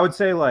so I would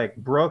say like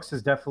Brooks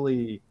has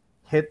definitely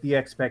hit the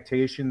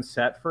expectations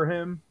set for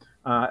him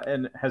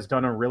and has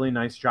done a really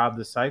nice job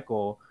this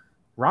cycle.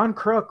 Ron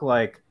Crook,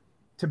 like,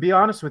 to be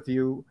honest with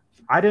you,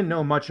 I didn't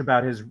know much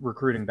about his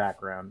recruiting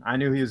background. I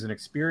knew he was an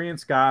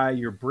experienced guy.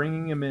 You're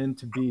bringing him in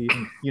to be,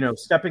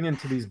 stepping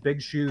into these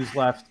big shoes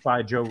left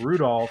by Joe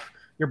Rudolph.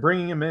 You're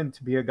bringing him in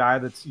to be a guy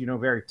that's,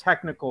 very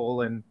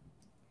technical and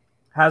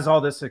has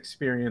all this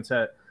experience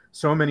at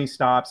so many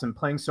stops and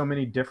playing so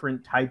many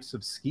different types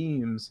of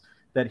schemes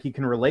that he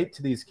can relate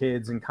to these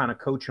kids and kind of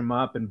coach them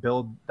up and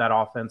build that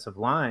offensive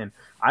line.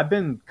 I've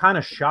been kind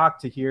of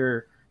shocked to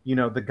hear,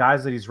 the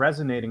guys that he's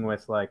resonating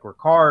with, like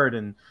Ricard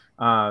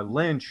and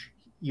Lynch.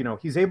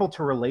 He's able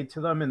to relate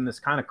to them in this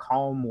kind of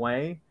calm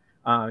way.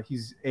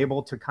 He's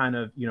able to kind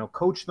of,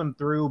 coach them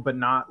through, but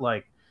not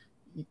like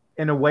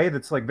in a way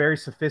that's like very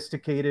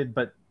sophisticated,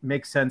 but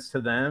makes sense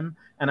to them.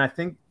 And I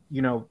think,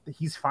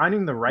 he's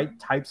finding the right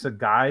types of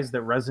guys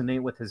that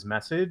resonate with his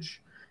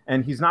message.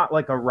 And he's not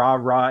like a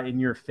rah in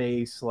your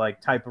face,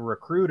 like type of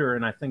recruiter.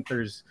 And I think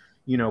there's,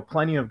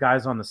 plenty of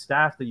guys on the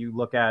staff that you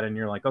look at and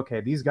you're like, okay,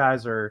 these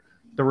guys are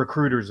the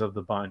recruiters of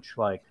the bunch.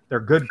 Like,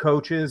 they're good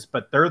coaches,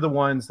 but they're the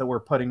ones that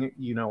we're putting,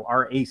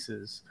 our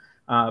aces.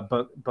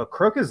 But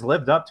Crook has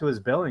lived up to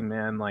his billing,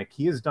 man. Like,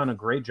 he has done a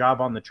great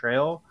job on the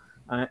trail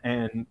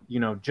and,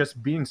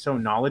 just being so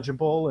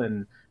knowledgeable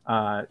and,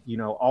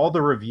 all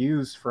the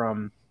reviews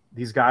from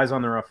these guys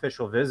on their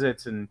official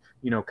visits and,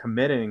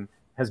 committing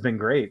has been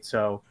great.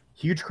 So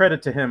huge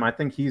credit to him. I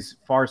think he's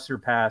far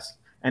surpassed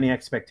any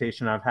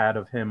expectation I've had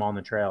of him on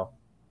the trail.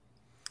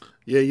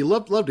 Yeah, you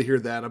love to hear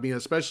that. I mean,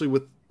 especially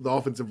with the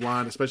offensive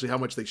line, especially how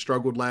much they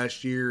struggled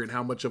last year and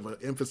how much of an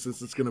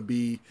emphasis it's going to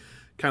be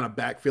kind of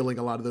backfilling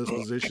a lot of those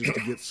positions to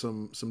get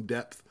some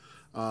depth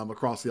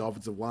across the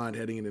offensive line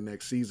heading into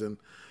next season.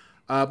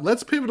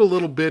 Let's pivot a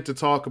little bit to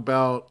talk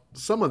about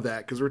some of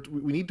that because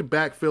we need to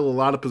backfill a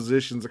lot of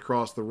positions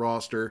across the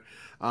roster.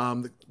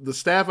 The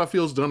staff, I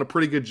feel, has done a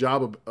pretty good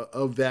job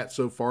of that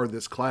so far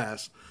this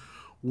class.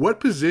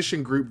 What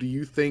position group do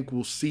you think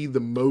will see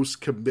the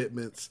most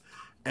commitments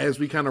as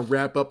we kind of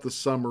wrap up the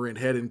summer and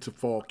head into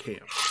fall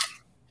camp?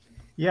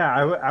 Yeah,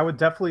 I would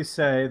definitely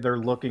say they're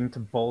looking to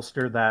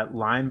bolster that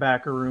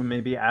linebacker room,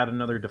 maybe add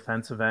another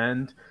defensive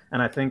end.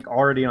 And I think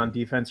already on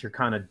defense, you're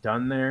kind of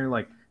done there.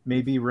 Like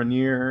maybe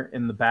Rainier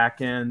in the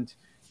back end,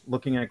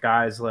 looking at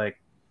guys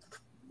like,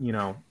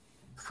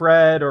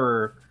 Fred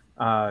or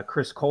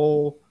Chris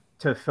Cole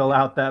to fill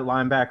out that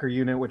linebacker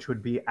unit, which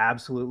would be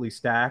absolutely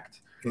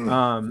stacked.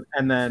 And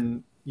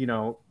then,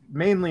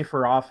 mainly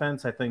for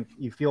offense. I think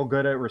you feel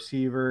good at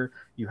receiver.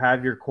 You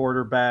have your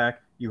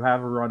quarterback. You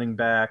have a running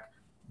back.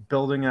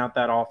 Building out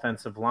that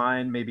offensive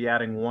line, maybe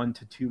adding 1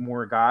 to 2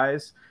 more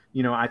guys.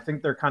 I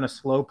think they're kind of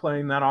slow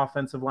playing that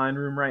offensive line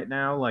room right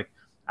now. Like,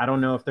 I don't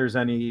know if there's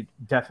any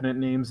definite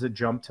names that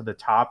jump to the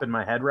top in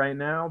my head right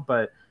now,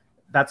 but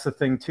that's the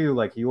thing too.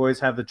 Like, you always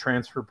have the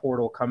transfer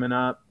portal coming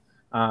up.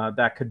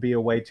 That could be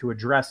a way to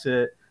address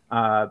it.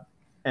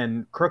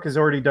 And Crook has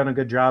already done a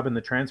good job in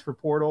the transfer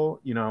portal,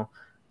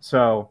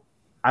 so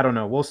I don't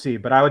know. We'll see.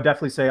 But I would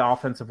definitely say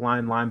offensive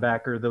line,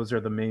 linebacker, those are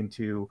the main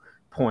 2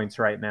 points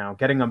right now.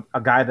 Getting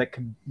a guy that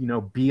could,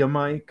 be a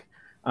Mike,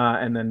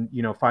 and then,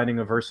 finding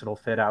a versatile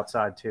fit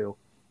outside too.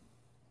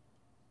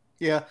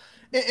 Yeah.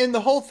 And the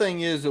whole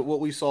thing is that what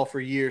we saw for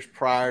years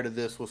prior to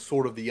this was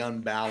sort of the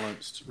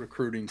unbalanced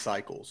recruiting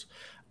cycles.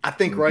 I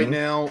think right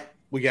now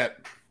we got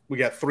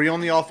 3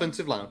 on the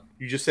offensive line.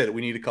 You just said it.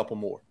 We need a couple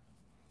more.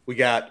 We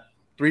got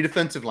 3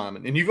 defensive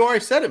linemen. And you've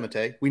already said it,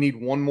 Matej. We need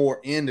 1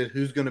 more end and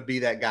who's going to be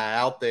that guy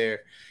out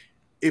there.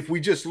 If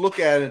we just look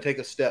at it and take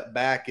a step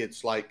back,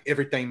 it's like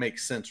everything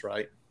makes sense,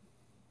 right?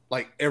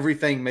 Like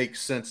everything makes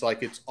sense.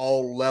 Like it's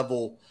all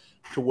level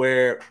to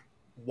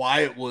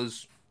why it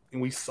was,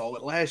 and we saw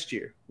it last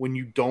year, when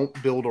you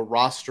don't build a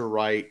roster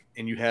right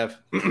and you have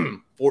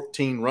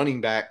 14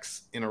 running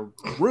backs in a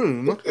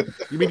room.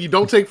 You mean you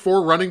don't take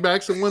 4 running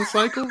backs in one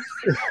cycle?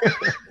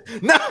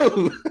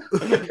 No.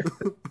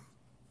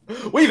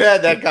 We've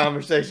had that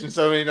conversation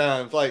so many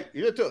times. Like,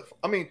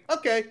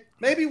 okay,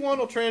 maybe one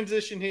will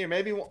transition here.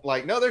 Maybe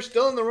one, no, they're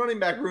still in the running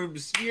back room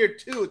this year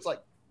too. It's like,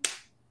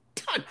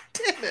 God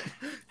damn it,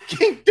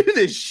 can't do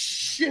this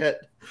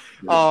shit.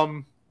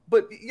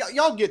 But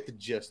y'all get the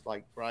gist,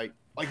 right?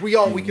 Like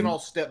we can all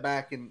step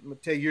back and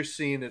Matej, you're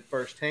seeing it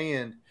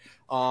firsthand.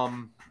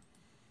 And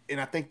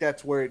I think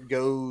that's where it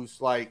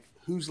goes. Like,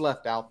 who's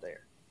left out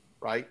there,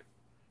 right?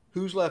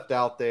 Who's left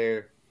out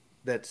there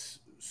that's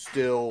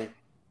still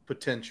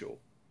potential?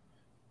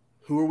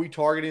 Who are we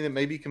targeting that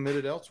may be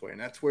committed elsewhere?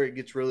 And that's where it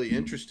gets really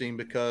interesting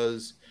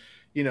because,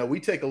 we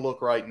take a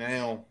look right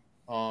now.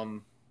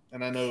 And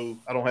I know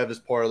I don't have this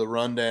part of the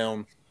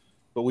rundown,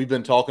 but we've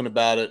been talking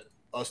about it,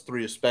 us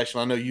 3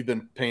 especially. I know you've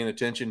been paying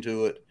attention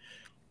to it.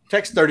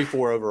 Tech's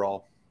 34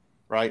 overall,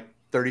 right?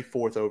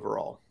 34th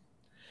overall.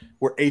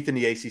 We're 8th in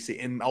the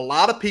ACC. And a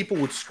lot of people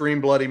would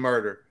scream bloody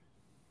murder.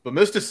 But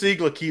Mr.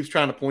 Siegler keeps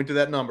trying to point to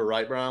that number,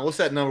 right, Brian? What's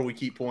that number we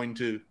keep pointing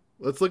to?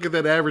 Let's look at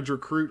that average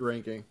recruit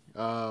ranking,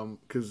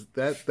 because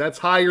that's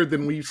higher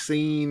than we've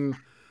seen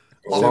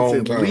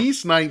since at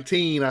least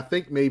 19, I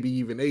think maybe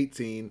even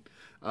 18,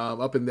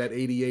 up in that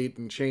 88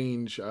 and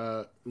change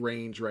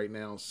range right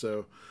now.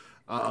 So,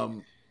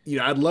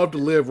 I'd love to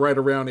live right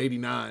around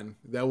 89.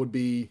 That would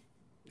be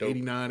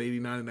 89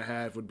 and a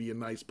half would be a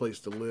nice place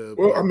to live.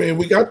 Well, I mean,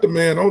 we got the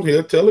man on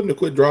here. Tell him to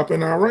quit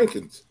dropping our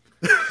rankings.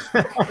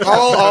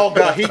 Oh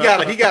God, he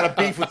got a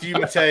beef with you,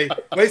 Matej.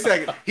 Wait a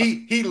second.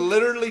 He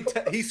literally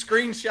he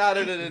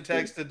screenshotted it and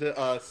texted to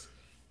us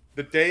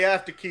the day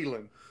after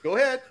Keylen. Go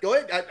ahead.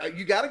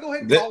 You got to go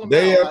ahead and call him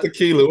day out. After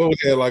Keylen, what we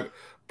had, like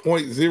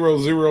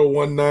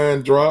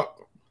 0.0019 drop.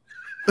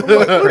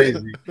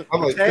 Crazy.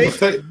 I'm like,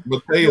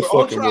 Matej is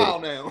fucking trial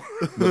now.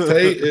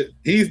 Matej,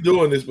 he's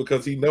doing this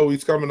because he knows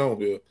he's coming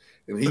on here.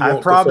 And I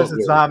promise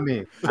it's not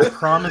me. I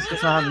promise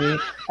it's not me.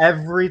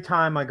 Every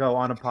time I go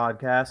on a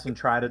podcast and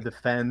try to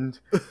defend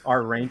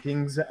our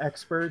rankings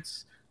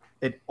experts,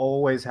 it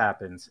always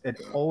happens.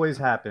 It always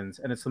happens.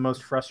 And it's the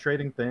most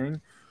frustrating thing.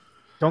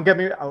 Don't get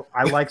me,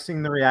 I like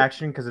seeing the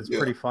reaction because it's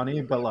pretty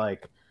funny, but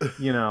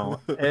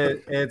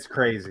it's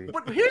crazy.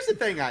 But here's the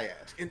thing I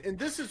ask, and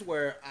this is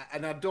where I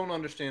don't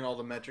understand all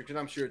the metrics, and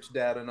I'm sure it's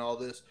data and all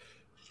this.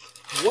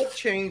 What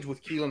changed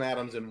with Keylen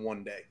Adams in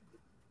one day?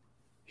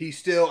 He's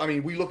still,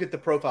 we look at the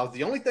profiles.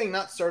 The only thing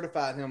not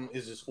certified him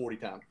is his 40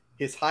 time.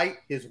 His height,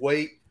 his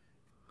weight.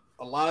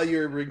 A lot of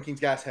your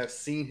rankings guys have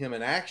seen him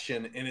in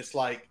action, and it's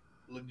like,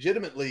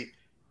 legitimately,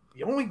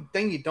 the only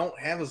thing you don't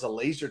have is a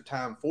laser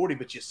time 40,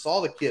 but you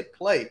saw the kid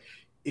play.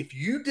 If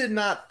you did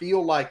not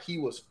feel like he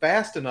was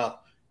fast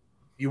enough,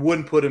 you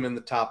wouldn't put him in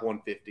the top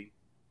 150.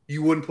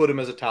 You wouldn't put him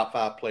as a top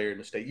 5 player in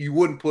the state. You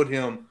wouldn't put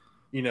him,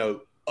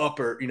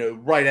 upper,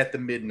 right at the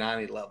mid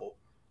 90 level.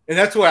 And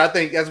that's where I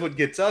think that's what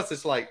gets us.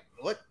 It's like,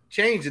 what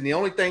changed? And the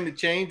only thing that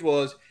changed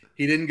was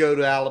he didn't go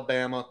to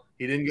Alabama.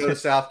 He didn't go to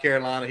South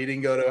Carolina. He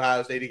didn't go to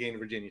Ohio State. He came to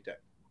Virginia Tech.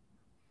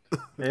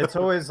 It's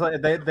always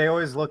like they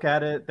always look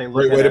at it. They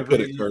look Great way to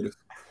put it, Curtis.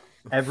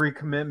 Every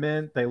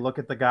commitment. They look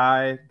at the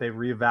guy. They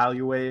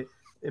reevaluate.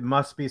 It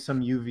must be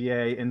some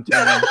UVA intern.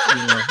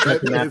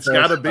 It's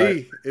got to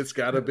be. It's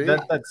got to be.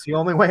 That's the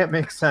only way it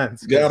makes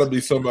sense. Got to be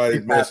somebody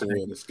messing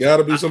with us. Got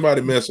to be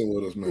somebody messing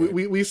with us, man.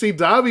 We see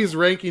Davi's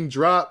ranking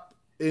drop.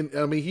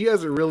 He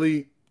hasn't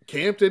really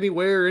camped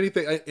anywhere or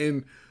anything.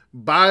 And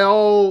by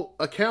all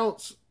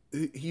accounts,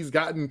 he's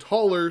gotten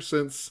taller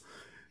since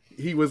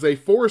he was a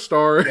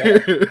 4-star.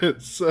 Yeah.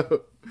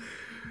 So,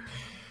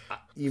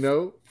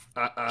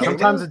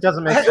 Sometimes it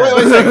doesn't make sense.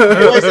 Wait a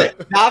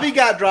second. Davi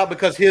got dropped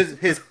because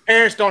his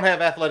parents don't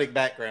have athletic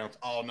backgrounds.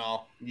 Oh,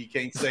 no. You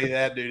can't say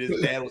that, dude. His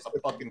dad was a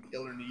fucking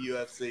killer in the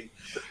UFC.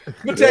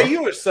 Matej,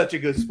 you were such a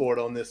good sport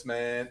on this,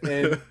 man.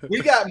 And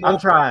we got more. I'm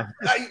trying.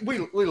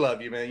 We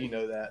love you, man. You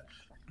know that.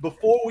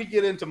 Before we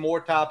get into more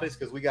topics,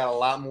 because we got a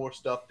lot more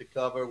stuff to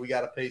cover, we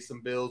got to pay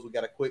some bills. We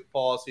got a quick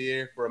pause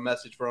here for a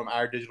message from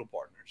our digital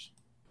partners.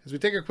 As we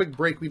take a quick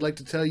break, we'd like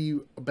to tell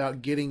you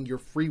about getting your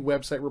free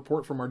website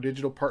report from our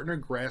digital partner,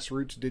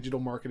 Grassroots Digital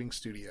Marketing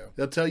Studio.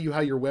 They'll tell you how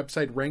your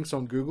website ranks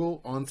on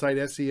Google, on-site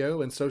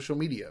SEO, and social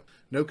media.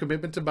 No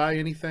commitment to buy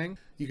anything.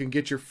 You can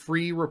get your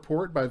free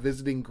report by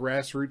visiting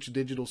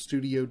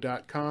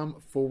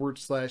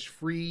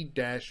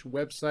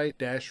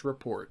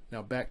grassrootsdigitalstudio.com/free-website-report.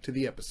 Now back to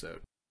the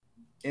episode.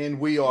 And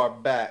we are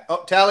back.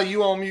 Oh, Tally,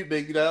 you on mute,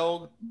 big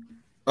dog.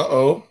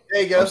 Uh-oh.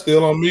 There you go. I'm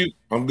still on mute.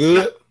 I'm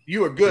good.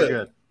 You are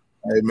good.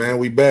 Hey, man,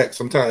 we back.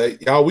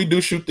 Sometimes, y'all, we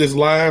do shoot this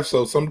live,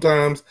 so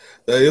sometimes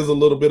there is a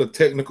little bit of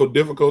technical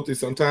difficulty.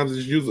 Sometimes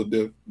it's user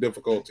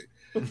difficulty.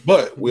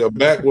 But we are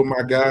back with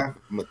my guy,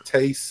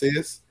 Matej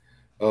Sis.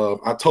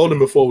 I told him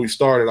before we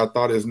started, I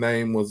thought his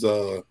name was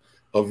a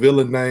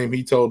villain name.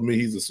 He told me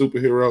he's a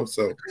superhero,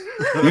 so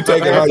you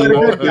take it how you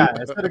want.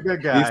 That's a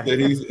good guy.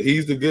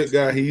 He's the good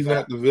guy. He's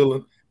not the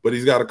villain, but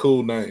he's got a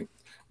cool name.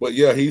 But,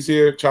 yeah, he's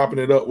here chopping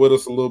it up with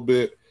us a little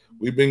bit.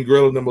 We've been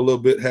grilling him a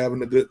little bit,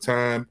 having a good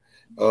time.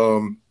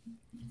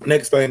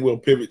 Next thing we'll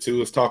pivot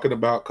to is talking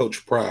about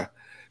Coach Pry.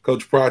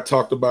 Coach Pry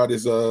talked about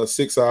his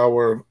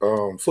 6-hour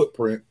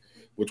footprint,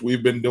 which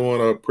we've been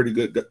doing a pretty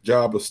good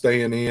job of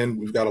staying in.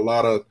 We've got a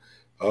lot of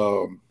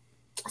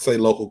say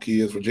local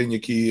kids, Virginia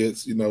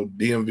kids,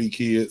 DMV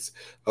kids,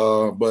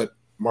 but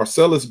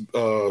Marcellus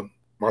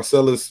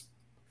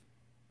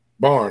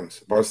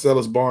Barnes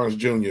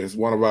Jr. is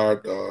one of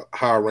our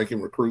higher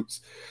ranking recruits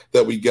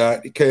that we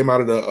got. He came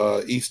out of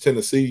the East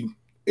Tennessee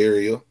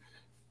area.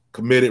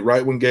 Committed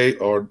right when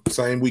Gabe, or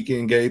same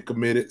weekend Gabe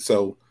committed.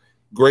 So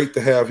great to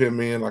have him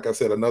in. Like I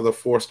said, another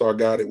 4-star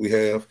guy that we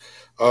have.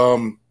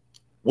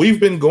 We've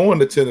been going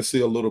to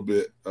Tennessee a little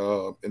bit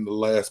in the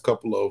last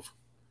couple of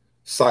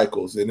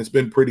cycles, and it's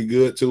been pretty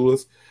good to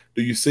us.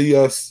 Do you see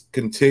us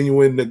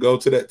continuing to go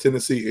to that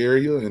Tennessee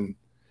area and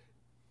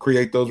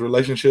create those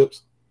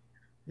relationships?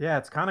 Yeah,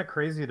 it's kind of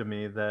crazy to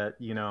me that,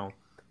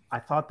 I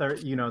thought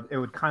that, it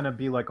would kind of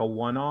be like a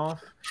one-off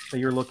that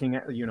you're looking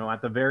at,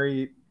 at the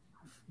very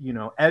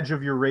edge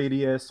of your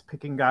radius,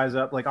 picking guys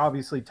up. Like,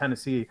 obviously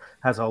Tennessee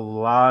has a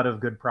lot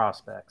of good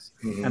prospects.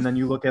 Mm-hmm. And then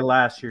you look at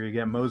last year, you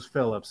get Mose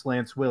Phillips,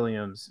 Lance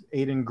Williams,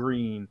 Aiden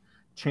Green,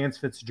 Chance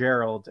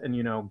Fitzgerald.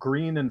 And,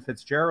 Green and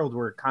Fitzgerald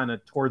were kind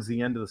of towards the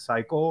end of the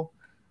cycle.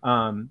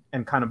 And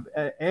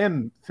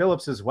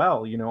Phillips as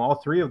well. All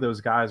three of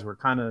those guys were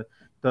kind of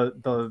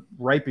the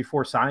right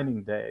before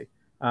signing day,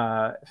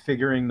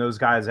 figuring those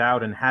guys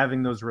out and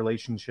having those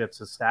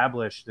relationships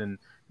established and,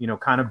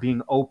 kind of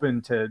being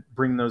open to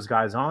bring those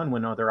guys on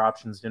when other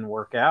options didn't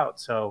work out.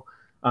 So,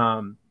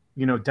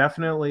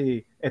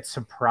 definitely it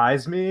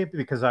surprised me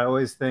because I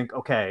always think,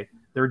 okay,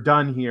 they're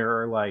done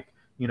here. Like,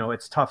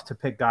 it's tough to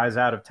pick guys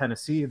out of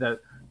Tennessee that,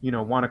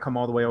 want to come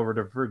all the way over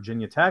to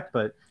Virginia Tech,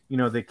 but,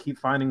 they keep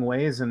finding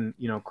ways and,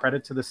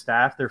 credit to the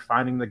staff. They're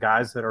finding the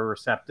guys that are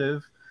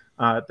receptive.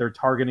 They're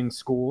targeting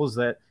schools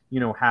that,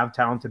 have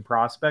talented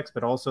prospects,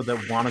 but also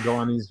that want to go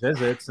on these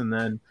visits. And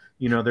then,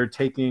 they're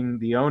taking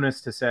the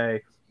onus to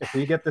say, if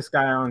we get this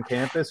guy on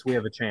campus, we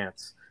have a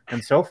chance.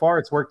 And so far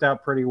it's worked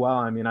out pretty well.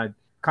 I mean, I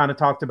kind of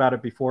talked about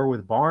it before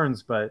with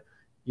Barnes, but,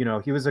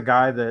 he was a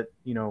guy that,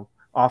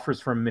 offers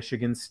from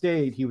Michigan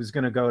State. He was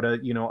going to go to,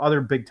 other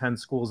Big Ten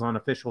schools on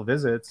official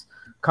visits,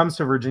 comes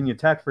to Virginia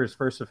Tech for his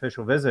first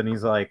official visit. And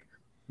he's like,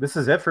 this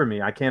is it for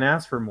me. I can't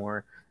ask for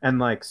more. And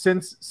like,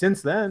 since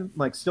then,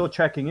 like still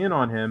checking in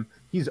on him,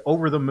 he's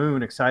over the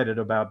moon excited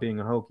about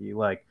being a Hokie.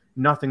 Like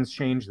nothing's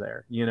changed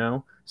there,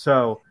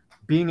 So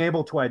being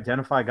able to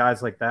identify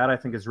guys like that, I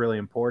think is really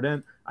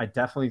important. I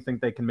definitely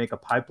think they can make a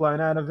pipeline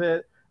out of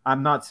it.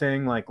 I'm not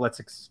saying like, let's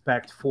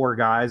expect 4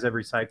 guys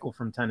every cycle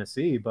from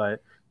Tennessee,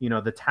 but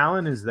the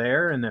talent is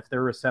there. And if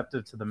they're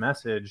receptive to the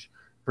message,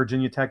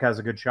 Virginia Tech has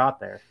a good shot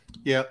there.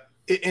 Yeah.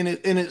 And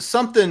it's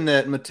something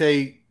that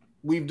Matej,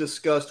 we've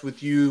discussed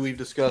with you, we've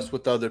discussed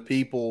with other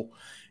people.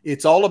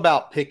 It's all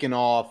about picking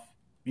off,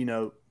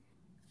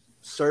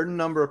 certain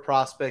number of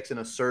prospects in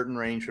a certain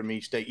range from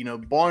each state.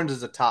 Barnes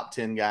is a top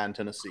 10 guy in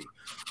Tennessee.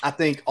 I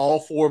think all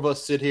 4 of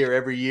us sit here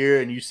every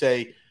year and you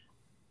say,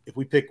 if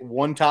we pick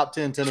one top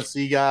 10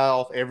 Tennessee guy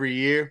off every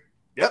year,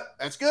 yep,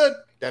 that's good.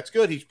 That's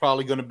good. He's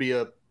probably going to be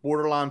a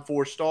borderline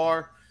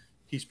 4-star.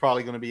 He's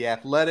probably going to be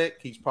athletic.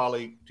 He's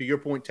probably, to your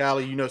point,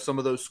 Tally, some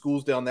of those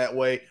schools down that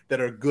way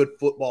that are good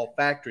football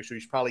factories. So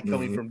he's probably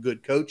coming from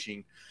good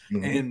coaching.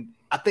 Mm-hmm. And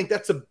I think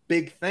that's a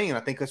big thing. I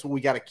think that's what we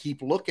got to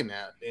keep looking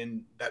at.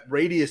 And that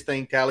radius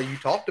thing, Tally, you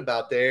talked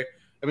about there.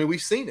 I mean,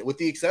 we've seen it with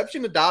the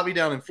exception of Davi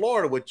down in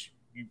Florida, which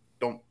you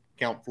don't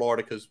count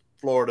Florida because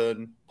Florida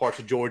and parts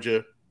of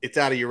Georgia, it's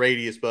out of your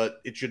radius, but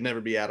it should never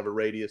be out of a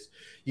radius.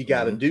 You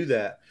got to do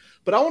that.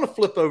 But I want to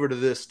flip over to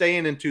this,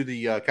 staying into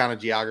the kind of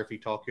geography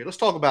talk here. Let's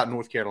talk about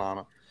North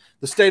Carolina.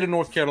 The state of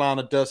North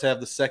Carolina does have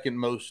the second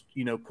most,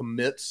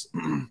 commits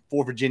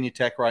for Virginia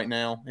Tech right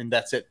now, and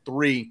that's at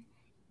 3.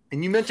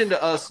 And you mentioned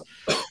to us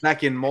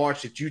back in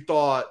March that you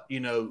thought,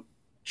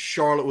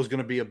 Charlotte was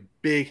going to be a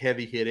big,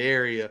 heavy hit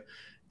area.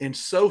 And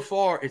so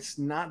far, it's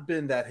not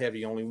been that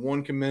heavy. Only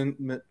one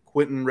commitment,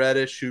 Quentin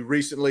Reddish, who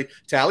recently,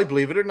 Tally,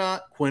 believe it or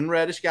not, Quentin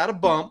Reddish got a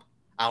bump.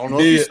 I don't know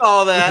if you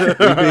saw that.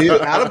 He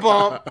got a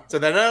bump. So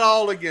they're not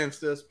all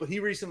against us, but he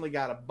recently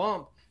got a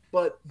bump.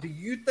 But do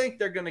you think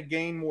they're going to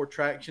gain more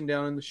traction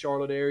down in the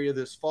Charlotte area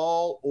this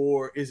fall,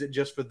 or is it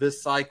just for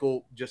this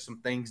cycle, just some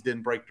things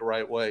didn't break the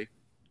right way?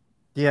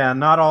 Yeah,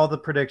 not all the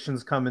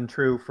predictions coming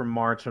true from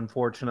March,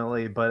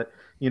 unfortunately. But,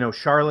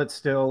 Charlotte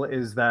still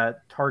is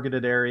that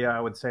targeted area. I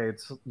would say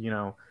it's,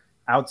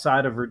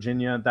 outside of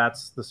Virginia,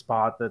 that's the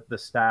spot that the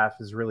staff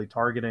is really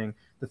targeting.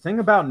 The thing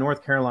about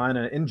North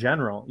Carolina in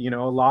general, a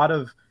lot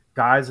of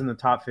guys in the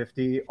top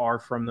 50 are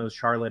from those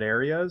Charlotte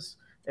areas.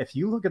 If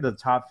you look at the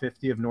top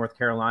 50 of North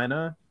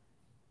Carolina,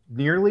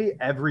 nearly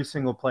every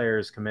single player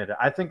is committed.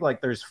 I think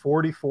there's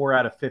 44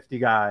 out of 50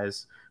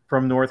 guys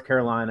from North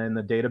Carolina in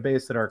the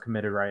database that are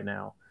committed right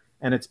now.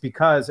 And it's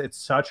because it's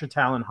such a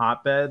talent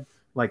hotbed.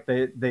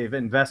 They've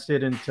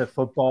invested into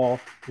football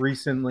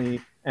recently,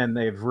 and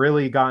they've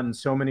really gotten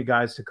so many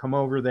guys to come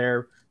over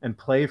there and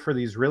play for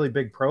these really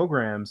big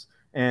programs.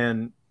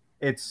 And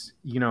it's,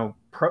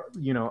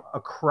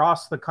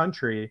 across the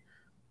country,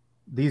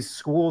 these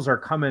schools are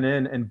coming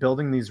in and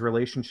building these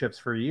relationships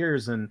for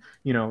years. And,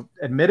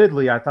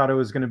 admittedly, I thought it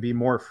was going to be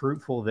more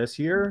fruitful this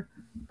year,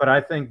 but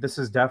I think this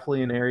is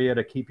definitely an area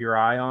to keep your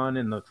eye on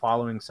in the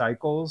following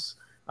cycles.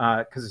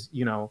 Because,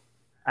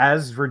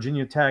 as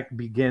Virginia Tech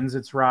begins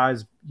its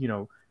rise,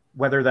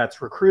 whether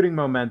that's recruiting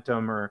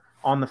momentum or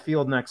on the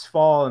field next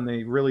fall, and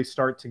they really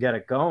start to get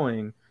it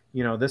going,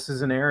 this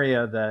is an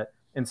area that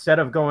instead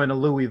of going to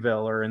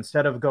Louisville or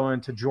instead of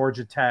going to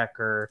Georgia Tech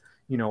or,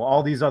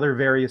 all these other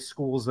various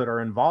schools that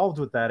are involved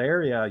with that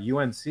area,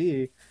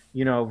 UNC,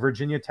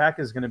 Virginia Tech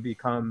is going to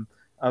become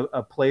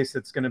a place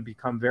that's going to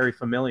become very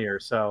familiar.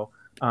 So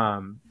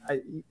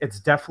it's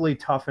definitely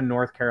tough in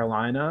North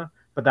Carolina,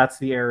 but that's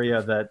the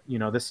area that,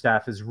 this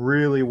staff is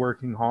really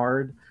working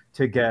hard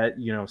to get,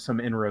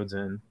 some inroads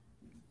in.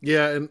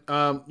 Yeah. And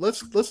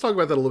let's talk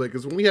about that a little bit,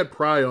 because when we had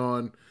Pry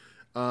on,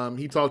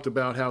 he talked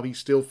about how he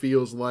still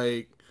feels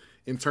like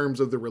in terms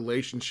of the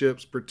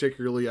relationships,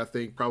 particularly, I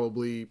think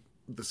probably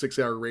the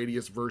 6-hour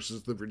radius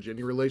versus the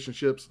Virginia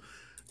relationships,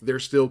 they're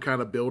still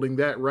kind of building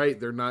that, right?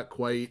 They're not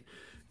quite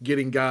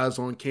getting guys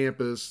on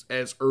campus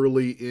as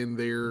early in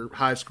their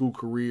high school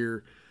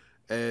career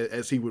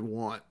as he would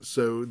want.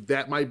 So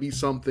that might be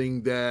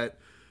something that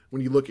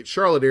when you look at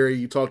Charlotte area,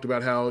 you talked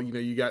about how,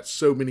 you got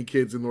so many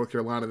kids in North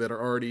Carolina that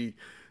are already,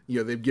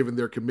 they've given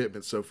their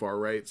commitment so far,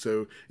 right?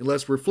 So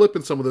unless we're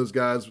flipping some of those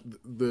guys,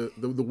 the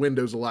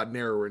window's a lot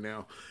narrower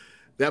now.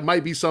 That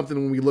might be something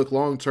when we look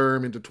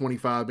long-term into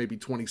 25, maybe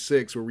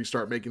 26, where we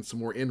start making some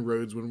more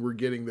inroads when we're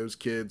getting those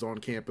kids on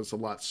campus a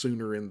lot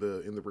sooner in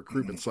the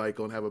recruitment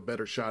cycle and have a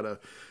better shot of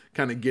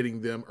kind of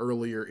getting them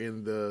earlier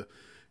in the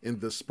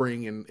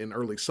spring and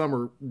early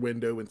summer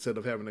window instead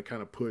of having to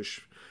kind of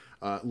push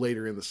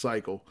later in the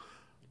cycle.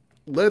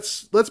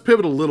 Let's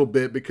pivot a little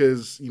bit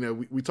because,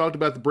 we talked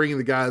about the bringing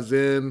the guys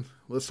in.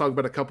 Let's talk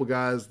about a couple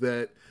guys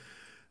that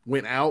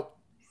went out.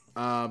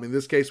 In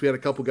this case, we had a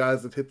couple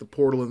guys that hit the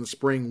portal in the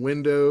spring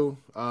window.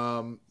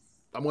 I'm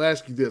going to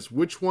ask you this.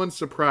 Which one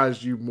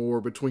surprised you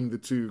more between the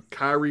two,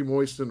 Kyrie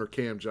Moiston or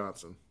Cam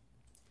Johnson?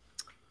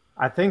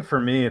 I think for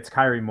me, it's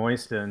Kyrie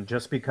Moiston,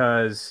 just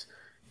because,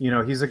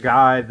 he's a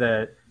guy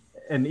that,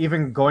 and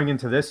even going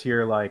into this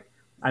year,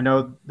 I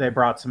know they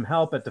brought some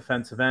help at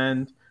defensive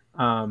end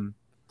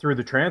through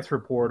the transfer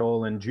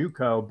portal and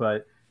JUCO,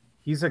 but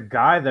he's a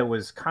guy that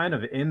was kind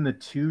of in the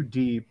too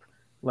deep,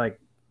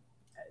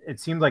 it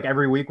seemed like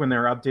every week when they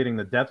were updating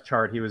the depth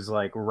chart, he was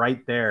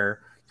right there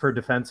for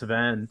defensive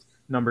end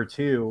number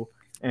 2.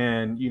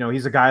 And,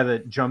 he's a guy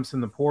that jumps in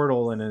the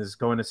portal and is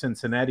going to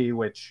Cincinnati,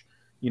 which,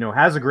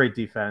 has a great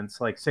defense.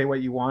 Say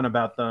what you want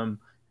about them.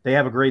 They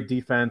have a great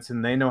defense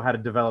and they know how to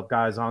develop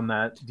guys on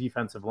that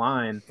defensive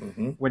line.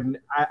 Mm-hmm. When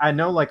I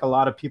know a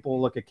lot of people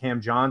look at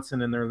Cam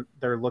Johnson and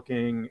they're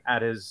looking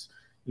at his,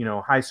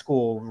 high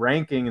school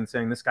ranking and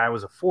saying this guy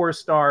was a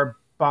 4-star,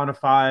 bona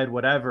fide,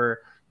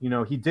 whatever.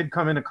 He did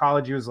come into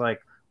college. He was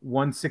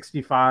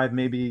 165,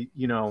 maybe,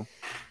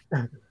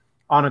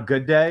 on a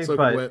good day.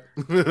 Soaking wet.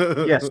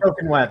 Yeah,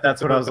 soaking wet.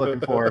 That's what I was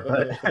looking for.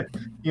 But,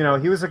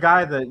 he was a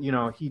guy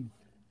that, he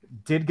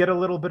did get a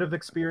little bit of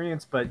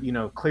experience, but,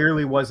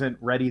 clearly wasn't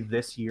ready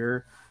this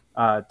year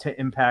to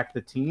impact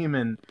the team.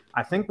 And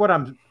I think what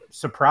I'm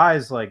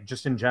surprised,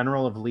 just in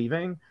general of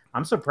leaving,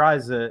 I'm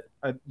surprised that,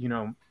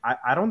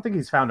 I don't think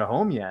he's found a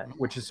home yet,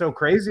 which is so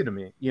crazy to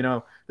me.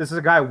 This is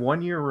a guy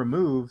 1 year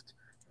removed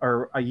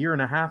or a year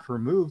and a half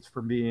removed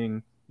from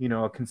being,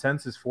 a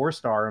consensus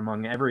 4-star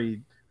among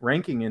every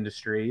ranking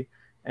industry.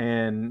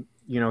 And,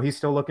 he's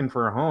still looking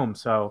for a home.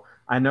 So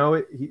I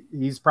know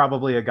he's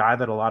probably a guy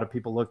that a lot of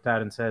people looked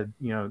at and said,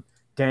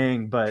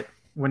 dang. But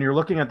when you're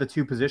looking at the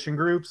two position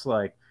groups,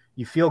 like,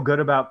 you feel good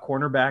about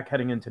cornerback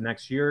heading into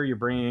next year. You're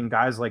bringing in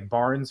guys like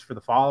Barnes for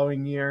the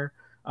following year.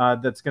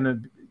 That's going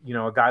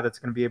to, a guy that's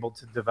going to be able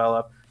to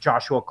develop.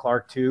 Joshua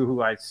Clark too,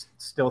 who I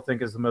still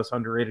think is the most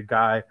underrated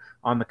guy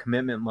on the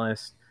commitment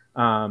list,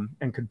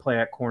 and could play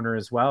at corner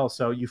as well.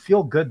 So you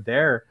feel good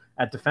there.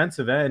 At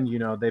defensive end,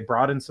 they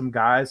brought in some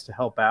guys to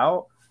help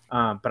out.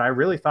 But I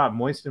really thought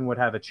Moisten would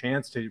have a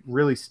chance to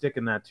really stick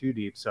in that 2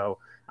 deep. So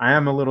I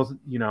am a little,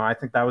 I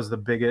think that was the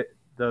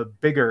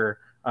bigger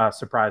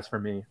surprise for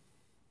me.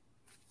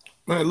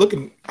 Man,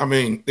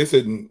 this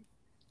isn't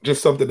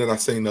just something that I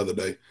seen the other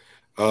day.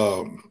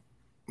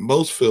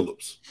 Most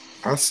Phillips,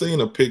 I seen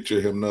a picture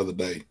of him the other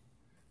day.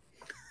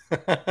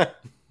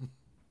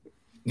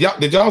 Yeah,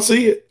 did y'all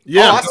see it?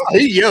 Yeah,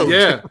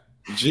 yeah.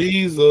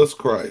 Jesus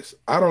Christ.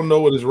 I don't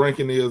know what his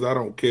ranking is. I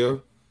don't care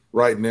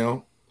right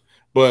now.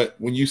 But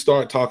when you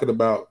start talking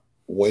about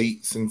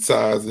weights and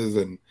sizes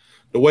and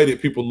the way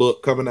that people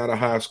look coming out of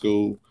high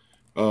school,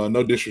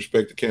 no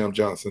disrespect to Cam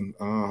Johnson.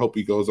 I hope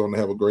he goes on to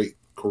have a great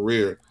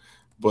career.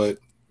 But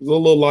he's a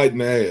little light in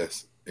the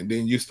ass. And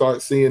then you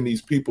start seeing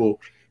these people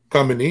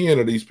coming in,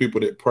 or these people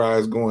that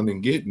Prize going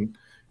and getting.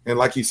 And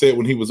like he said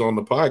when he was on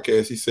the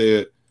podcast, he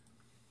said,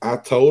 I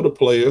told the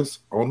players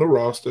on the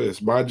roster,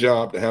 it's my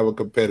job to have a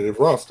competitive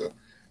roster.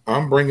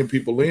 I'm bringing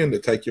people in to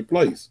take your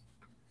place.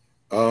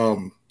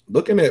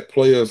 Looking at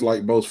players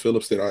like Most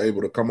Phillips that are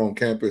able to come on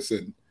campus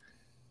and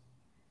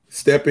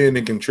step in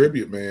and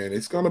contribute, man,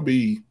 it's going to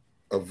be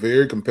a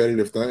very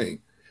competitive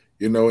thing.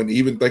 And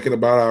even thinking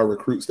about our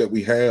recruits that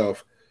we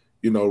have,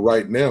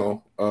 right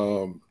now,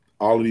 all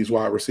of these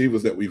wide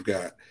receivers that we've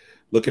got,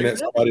 looking at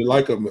somebody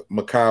like a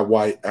Mekhi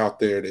White out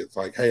there that's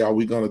like, hey, are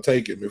we going to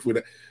take him?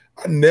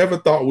 I never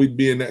thought we'd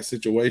be in that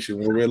situation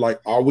where we're like,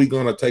 are we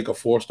going to take a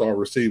 4-star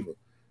receiver?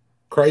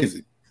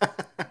 Crazy.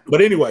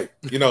 But anyway,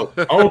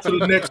 on to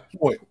the next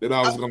point that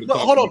I was going to talk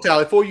about. Hold on,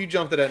 Tally, before you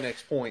jump to that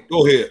next point.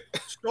 Go ahead.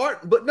 I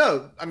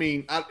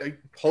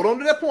hold on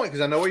to that point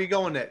because I know where you're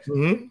going next.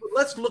 Mm-hmm.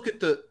 Let's look at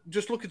the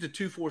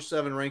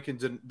 247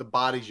 rankings and the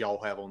bodies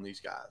y'all have on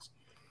these guys.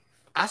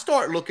 I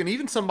start looking,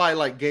 even somebody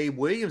like Gabe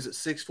Williams at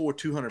 6'4",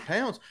 200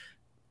 pounds.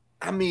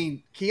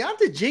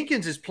 Keontae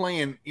Jenkins is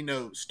playing,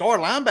 star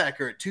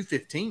linebacker at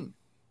 215.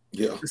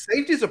 Yeah. The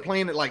safeties are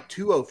playing at like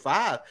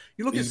 205.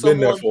 You look He's at someone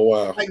been there for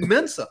a while. like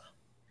Mensa.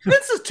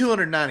 Mensa's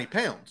 290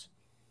 pounds.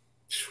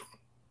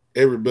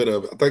 Every bit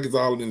of it. I think it's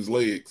all in his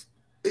legs.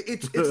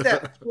 It's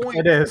that point.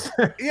 It is.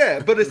 Yeah,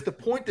 but it's the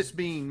point that's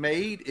being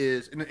made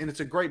is, and it's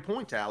a great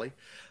point, Tally,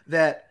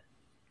 that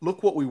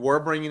look what we were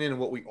bringing in and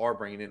what we are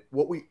bringing in.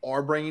 What we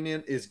are bringing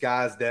in is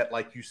guys that,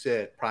 like you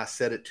said, Price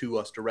said it to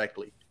us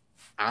directly.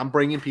 I'm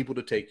bringing people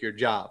to take your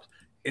jobs.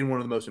 And one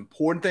of the most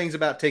important things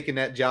about taking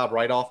that job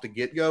right off the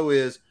get-go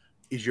is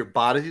your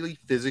body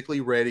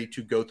physically ready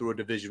to go through a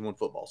Division I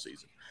football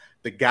season?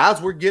 The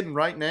guys we're getting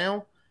right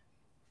now,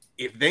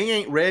 if they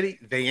ain't ready,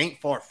 they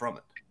ain't far from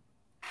it.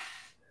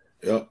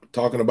 Yep.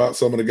 Talking about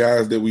some of the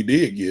guys that we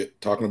did get,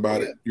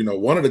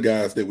 one of the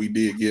guys that we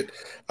did get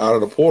out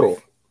of the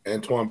portal,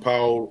 Antoine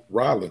Powell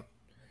Ryland.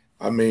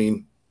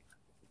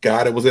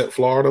 Guy that was at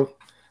Florida,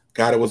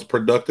 guy that was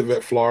productive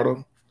at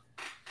Florida.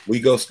 We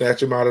go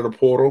snatch him out of the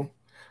portal.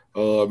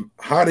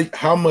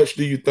 How much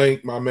do you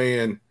think my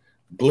man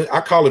Glenn,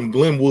 I call him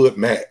Glenwood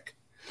Mac.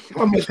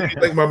 How much do you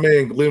think my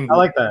man Glenwood? I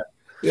like that.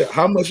 Yeah.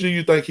 How much do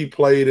you think he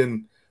played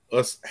in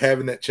us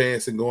having that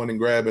chance and going and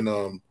grabbing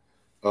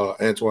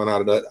Antoine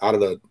out of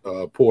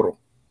the portal?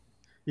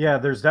 Yeah,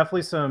 there's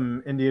definitely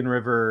some Indian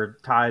River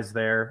ties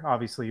there.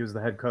 Obviously, he was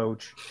the head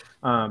coach.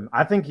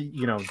 I think,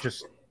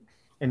 just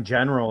in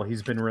general,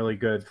 he's been really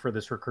good for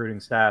this recruiting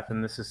staff.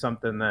 And this is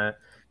something that,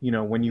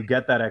 when you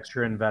get that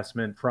extra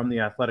investment from the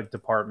athletic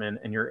department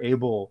and you're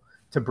able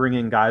to bring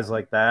in guys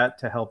like that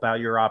to help out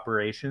your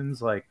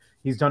operations, like,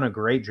 he's done a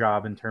great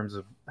job in terms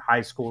of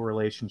high school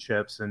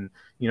relationships. And,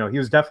 he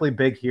was definitely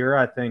big here.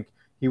 I think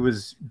he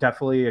was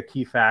definitely a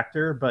key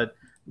factor. But,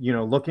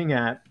 looking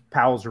at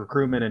Powell's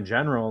recruitment in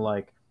general,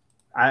 like,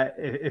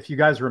 if you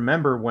guys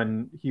remember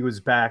when he was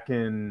back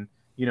in,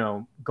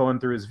 going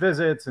through his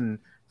visits and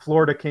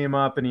Florida came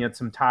up and he had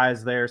some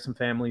ties there, some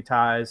family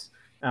ties,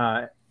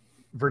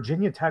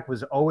 Virginia Tech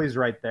was always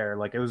right there.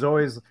 Like, it was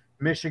always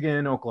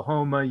Michigan,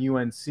 Oklahoma,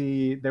 UNC.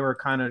 They were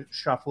kind of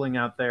shuffling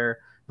out there.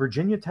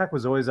 Virginia Tech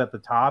was always at the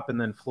top, and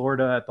then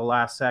Florida at the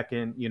last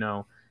second,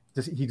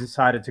 he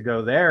decided to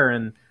go there.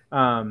 And,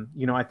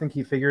 I think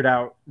he figured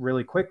out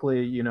really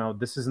quickly,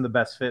 this isn't the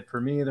best fit for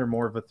me. They're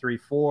more of a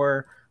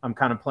 3-4. I'm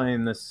kind of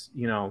playing this,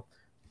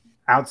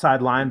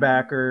 outside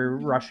linebacker,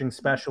 rushing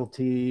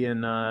specialty,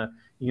 and,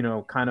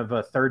 kind of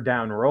a third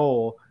down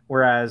role.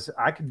 Whereas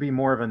I could be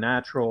more of a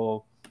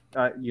natural,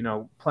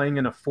 playing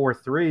in a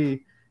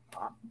 4-3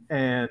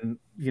 and,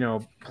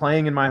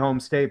 playing in my home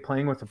state,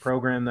 playing with a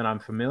program that I'm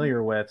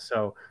familiar with.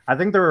 So I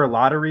think there are a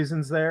lot of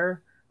reasons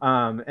there.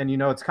 And,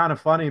 it's kind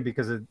of funny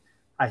because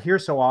I hear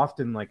so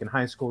often, like in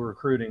high school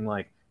recruiting,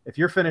 like if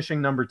you're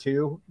finishing number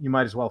 2, you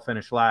might as well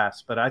finish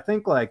last. But I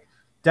think like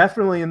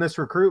definitely in this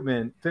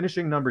recruitment,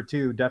 finishing number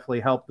 2 definitely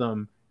helped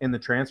them in the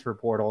transfer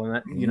portal. And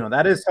that, you know,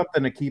 that is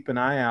something to keep an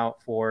eye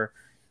out for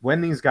when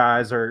these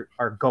guys are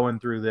going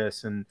through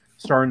this and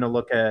starting to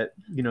look at,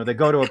 you know, they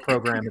go to a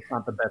program, it's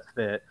not the best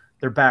fit.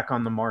 They're back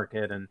on the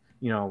market. And,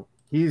 you know,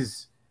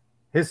 his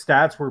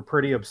stats were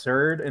pretty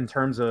absurd in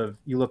terms of,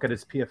 you look at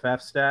his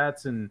PFF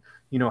stats and,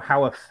 you know,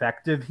 how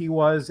effective he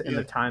was in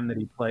the time that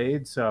he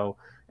played. So,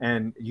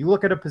 and you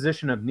look at a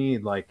position of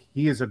need, like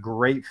he is a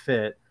great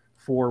fit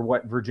for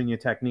what Virginia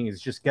Tech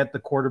needs. Just get the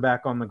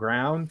quarterback on the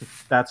ground.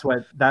 That's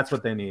what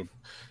they need.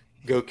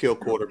 Go kill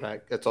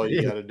quarterback. That's all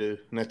you got to do,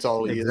 and that's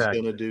all he is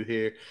going to do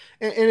here.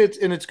 And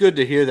it's good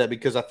to hear that,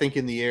 because I think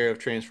in the era of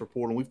transfer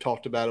portal, we've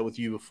talked about it with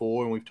you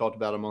before, and we've talked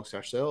about it amongst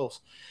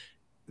ourselves.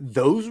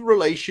 Those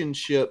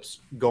relationships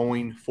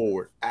going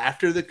forward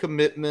after the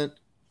commitment,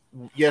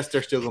 yes,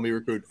 they're still going to be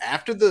recruited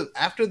after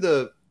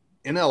the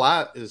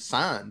NLI is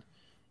signed.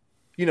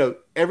 You know,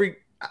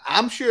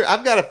 I'm sure,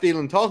 I've got a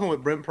feeling, talking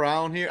with Brent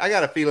Prown here, I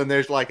got a feeling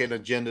there's like an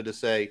agenda to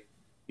say,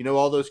 you know,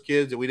 all those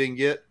kids that we didn't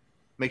get,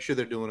 make sure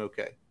they're doing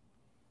okay.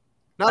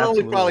 Not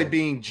only probably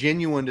being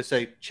genuine to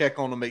say, check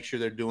on them, make sure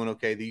they're doing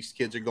okay. These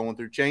kids are going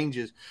through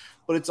changes,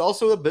 but it's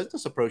also a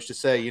business approach to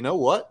say, you know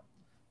what,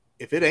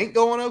 if it ain't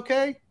going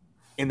okay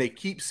and they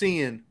keep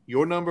seeing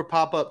your number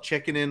pop up,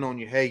 checking in on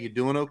you, hey, you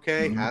doing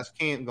okay? How's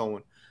camp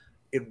going?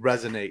 It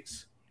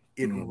resonates.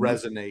 It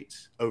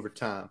resonates over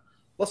time.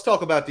 Let's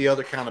talk about the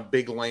other kind of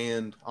big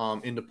land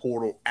in the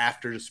portal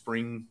after the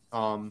spring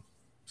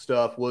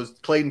stuff was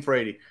Clayton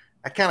Frady.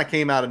 That kind of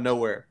came out of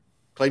nowhere.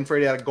 Clayton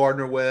Frady out of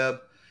Gardner-Webb.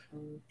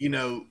 You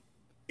know,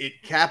 it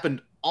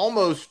happened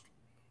almost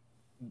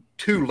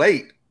too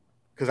late,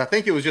 because I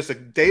think it was just a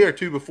day or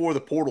two before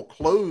the portal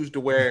closed to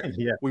where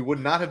we would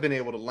not have been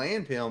able to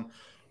land him.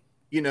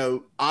 You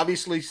know,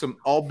 obviously some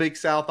all Big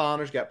South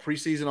honors, got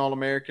preseason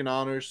All-American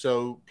honors,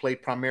 so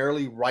played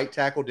primarily right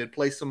tackle, did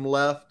play some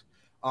left.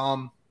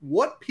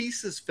 What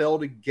pieces fell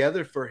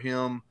together for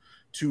him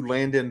to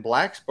land in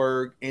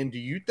Blacksburg? And do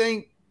you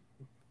think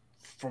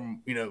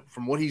from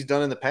what he's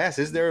done in the past,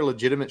 is there a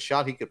legitimate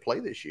shot he could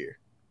play this year?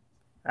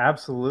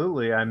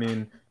 Absolutely. I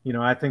mean, you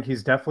know, I think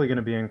he's definitely going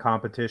to be in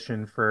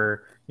competition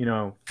for, you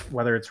know,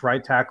 whether it's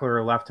right tackle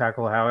or left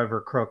tackle, however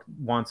Crook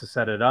wants to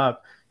set it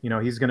up. You know,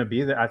 he's going to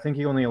be there. I think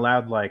he only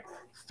allowed like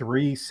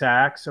 3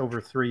 sacks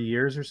over 3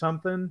 years or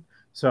something.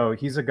 So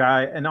he's a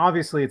guy, and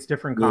obviously it's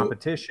different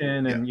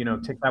competition, and, you know,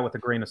 take that with a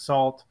grain of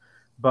salt.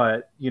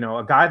 But, you know,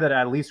 a guy that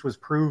at least was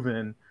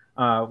proven,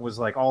 was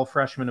like all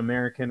freshman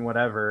American,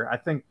 whatever. I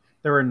think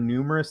there are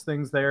numerous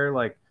things there,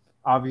 like,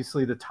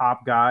 obviously the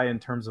top guy in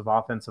terms of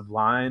offensive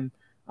line.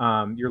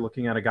 You're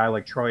looking at a guy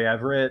like Troy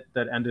Everett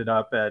that ended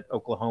up at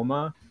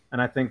Oklahoma.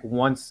 And I think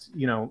once,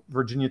 you know,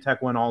 Virginia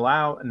Tech went all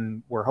out,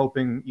 and we're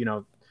hoping, you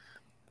know,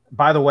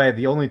 by the way,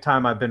 the only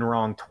time I've been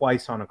wrong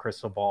twice on a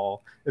crystal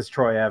ball is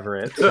Troy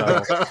Everett.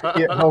 So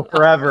he'll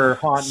forever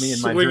haunt me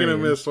in my dreams. Swing and a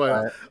miss.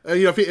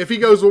 You know, if he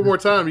goes one more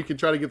time, you can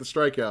try to get the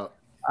strikeout.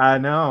 I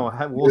know.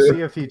 We'll see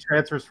if he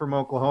transfers from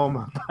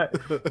Oklahoma.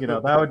 But, you know,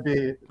 that would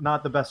be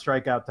not the best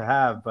strikeout to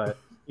have. But,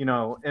 you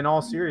know, in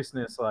all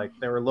seriousness, like,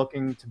 they were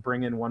looking to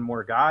bring in one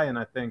more guy. And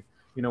I think,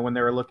 you know, when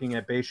they were looking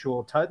at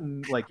Bayshul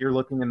Tutton, like, you're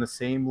looking in the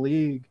same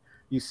league.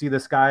 You see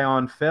this guy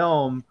on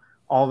film,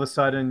 all of a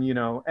sudden, you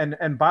know,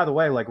 and by the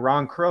way, like,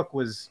 Ron Crook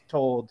was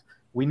told,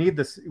 we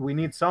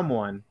need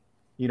someone,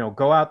 you know,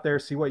 go out there,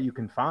 see what you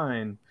can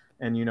find.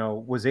 And, you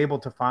know, was able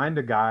to find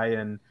a guy.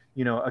 And,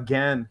 you know,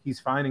 again,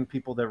 he's finding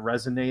people that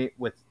resonate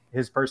with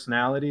his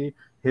personality,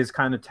 his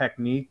kind of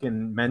technique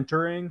and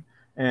mentoring.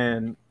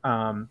 And,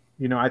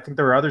 you know, I think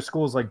there were other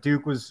schools, like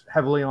Duke was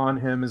heavily on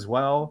him as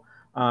well.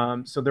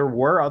 So there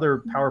were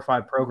other Power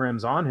 5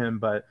 programs on him,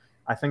 but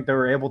I think they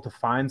were able to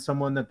find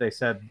someone that they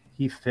said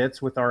he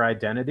fits with our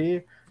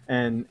identity.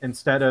 And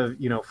instead of,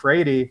 you know,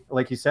 Frady,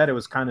 like you said, it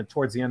was kind of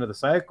towards the end of the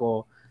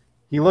cycle.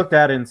 He looked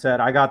at it and said,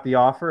 I got the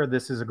offer.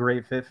 This is a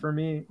great fit for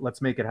me.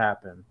 Let's make it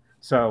happen.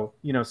 So,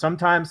 you know,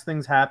 sometimes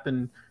things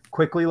happen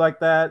quickly like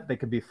that. They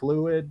could be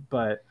fluid,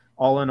 but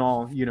all in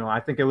all, you know, I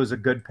think it was a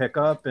good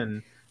pickup.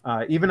 And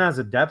even as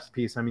a depth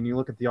piece, I mean, you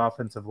look at the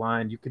offensive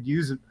line, you could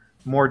use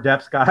more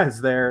depth guys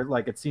there.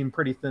 Like, it seemed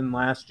pretty thin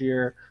last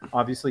year,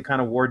 obviously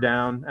kind of wore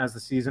down as the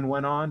season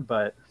went on.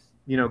 But,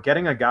 you know,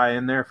 getting a guy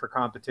in there for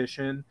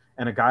competition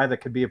and a guy that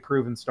could be a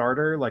proven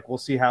starter, like, we'll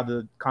see how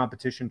the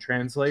competition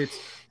translates.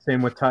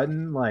 Same with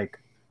Tutton. Like,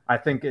 I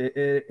think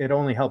it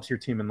only helps your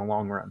team in the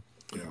long run.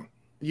 Yeah.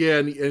 Yeah,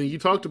 and you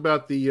talked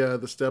about the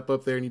step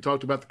up there, and you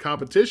talked about the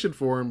competition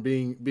for him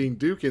being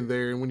Duke in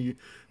there. And when you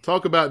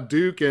talk about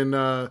Duke and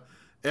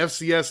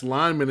FCS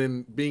linemen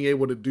and being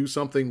able to do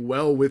something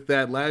well with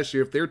that last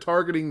year, if they're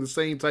targeting the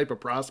same type of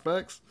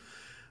prospects,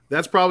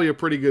 that's probably a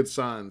pretty good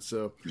sign.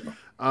 So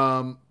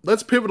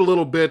let's pivot a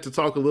little bit to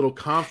talk a little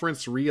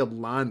conference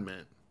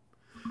realignment.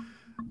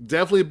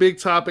 Definitely a big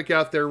topic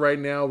out there right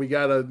now. We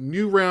got a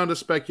new round of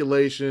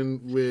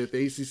speculation with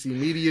ACC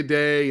Media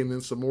Day, and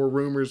then some more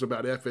rumors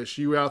about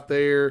FSU out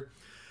there.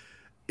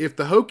 If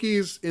the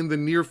Hokies in the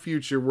near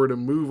future were to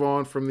move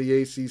on from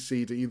the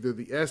ACC to either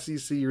the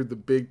SEC or the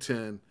Big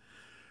Ten,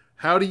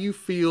 How do you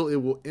feel it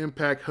will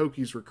impact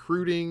Hokies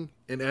recruiting,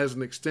 and as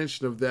an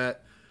extension of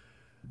that,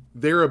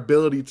 their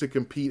ability to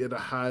compete at a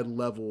high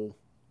level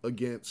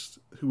against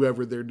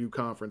whoever their new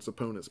conference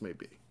opponents may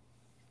be?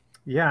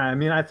 Yeah, I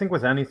mean, I think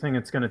with anything,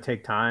 it's going to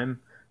take time.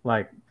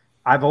 Like,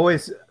 I've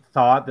always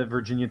thought that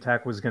Virginia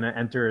Tech was going to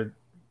enter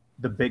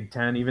the Big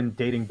Ten, even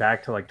dating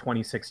back to like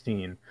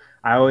 2016.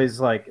 I always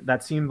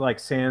that seemed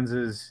like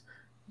Sands's,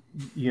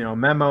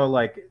 memo,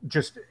 like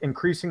just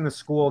increasing the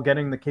school,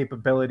 getting the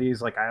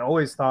capabilities. Like, I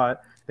always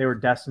thought they were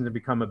destined to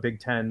become a Big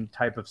Ten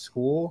type of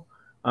school.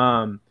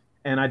 And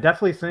I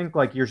definitely think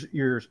like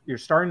you're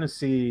starting to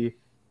see,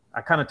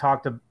 I kind of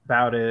talked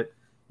about it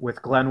with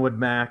Glenwood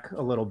Mac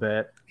a little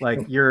bit.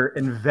 Like, you're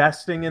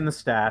investing in the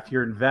staff,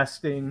 you're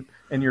investing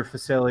in your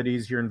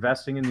facilities, you're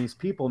investing in these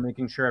people,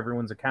 making sure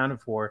everyone's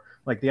accounted for.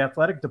 Like, the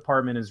athletic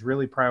department is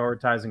really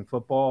prioritizing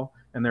football,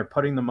 and they're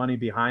putting the money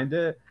behind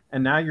it.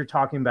 And now you're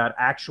talking about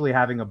actually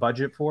having a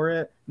budget for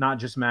it, not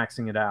just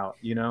maxing it out,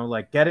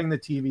 like getting the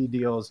TV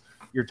deals.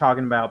 You're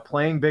talking about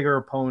playing bigger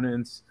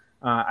opponents.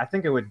 I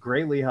think it would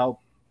greatly help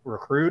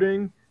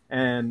recruiting.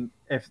 And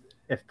if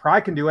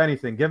Pry can do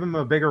anything, give him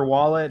a bigger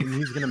wallet and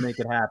he's going to make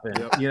it happen.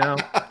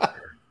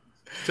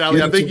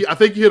 Tally, I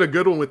think you hit a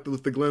good one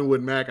with the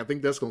Glenwood Mac. I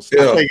think that's going to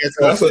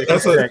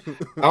stay.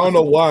 I don't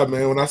know why,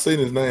 man. When I seen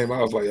his name,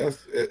 I was like,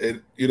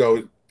 it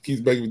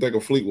keeps making me think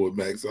of Fleetwood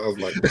Mac. So I was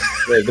like,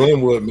 yeah,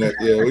 Glenwood Mac.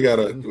 Yeah, we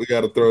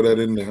gotta throw that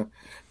in there.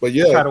 But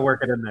yeah, try to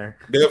work it in there.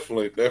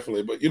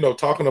 Definitely. But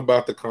talking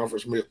about the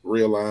conference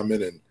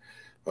realignment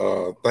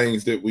and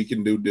things that we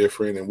can do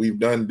different and we've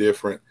done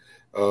different.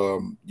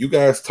 You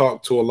guys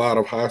talk to a lot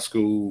of high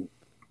school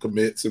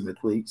commits and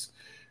recruits,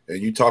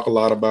 and you talk a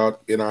lot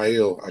about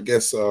NIL. I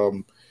guess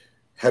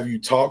have you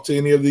talked to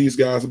any of these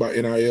guys about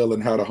NIL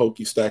and how the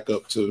Hokies stack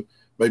up to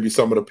maybe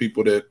some of the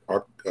people that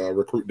are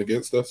recruiting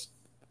against us?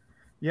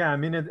 Yeah, I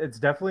mean, it's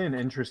definitely an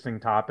interesting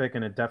topic,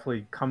 and it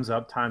definitely comes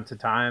up time to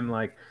time.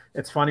 Like,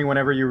 it's funny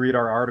whenever you read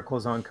our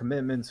articles on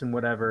commitments and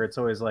whatever, it's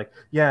always like,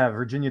 yeah,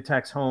 Virginia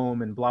Tech's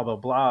home and blah, blah,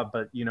 blah.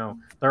 But,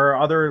 there are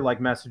other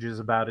like messages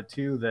about it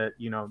too that,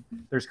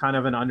 there's kind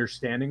of an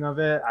understanding of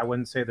it. I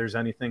wouldn't say there's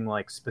anything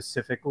like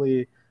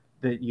specifically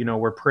that,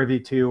 we're privy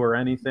to or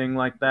anything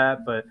like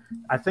that. But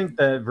I think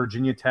that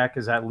Virginia Tech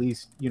is at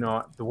least,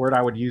 the word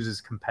I would use is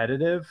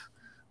competitive.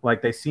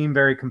 Like, they seem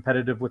very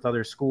competitive with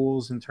other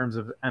schools in terms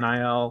of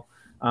NIL.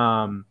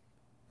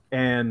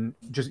 And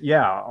just,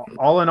 yeah,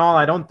 all in all,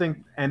 I don't think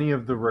any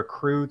of the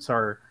recruits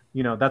are,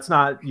 that's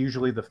not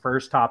usually the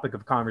first topic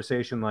of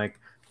conversation. Like,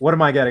 what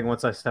am I getting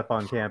once I step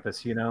on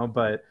campus,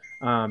 But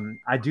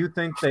I do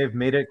think they've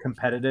made it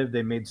competitive.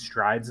 They made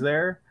strides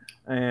there.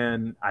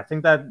 And I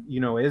think that,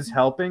 is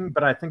helping.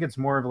 But I think it's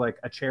more of like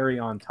a cherry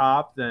on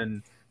top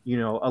than,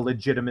 a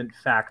legitimate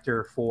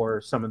factor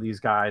for some of these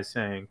guys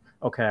saying,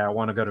 okay, I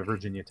want to go to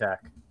Virginia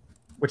Tech,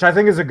 which I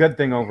think is a good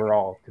thing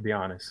overall, to be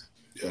honest.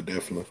 Yeah,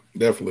 definitely.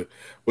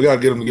 We got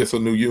to get them to get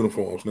some new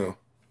uniforms now.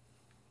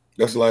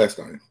 That's the last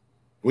time.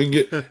 We can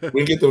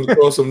get them to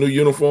throw some new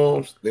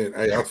uniforms, then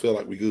hey, I feel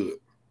like we good.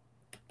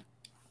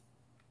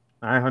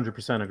 I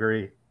 100%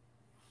 agree.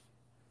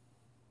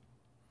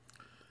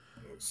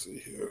 Let's see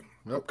here.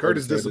 Nope,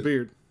 Curtis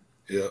disappeared.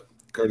 Yeah,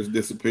 Curtis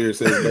disappeared.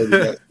 Said his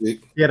baby got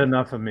sick. Get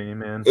enough of me,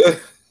 man.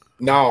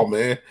 No,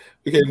 man.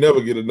 We can never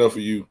get enough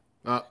of you.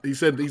 He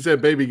said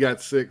baby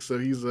got sick, so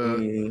he's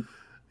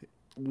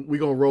we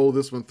gonna roll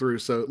this one through.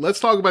 So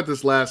let's talk about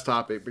this last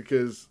topic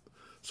because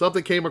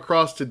something came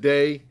across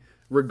today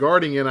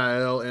regarding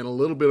NIL and a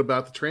little bit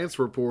about the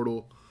transfer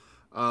portal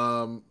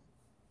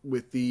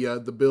with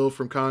the bill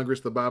from Congress,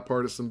 the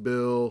bipartisan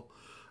bill.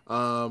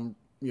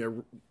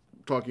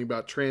 Talking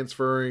about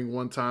transferring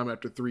one time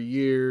after 3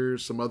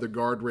 years, some other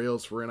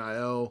guardrails for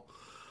NIL.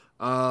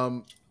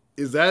 Do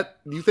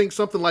you think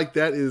something like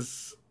that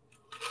is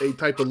a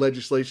type of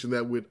legislation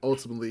that would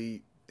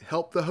ultimately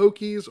help the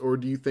Hokies, or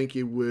do you think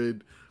it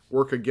would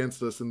work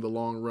against us in the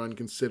long run,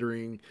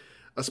 considering,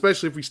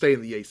 especially if we stay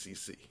in the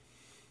ACC?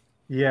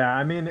 Yeah,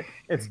 I mean,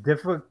 it's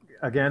difficult.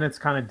 Again, it's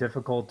kind of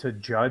difficult to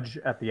judge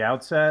at the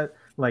outset.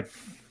 Like,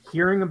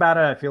 hearing about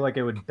it, I feel like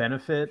it would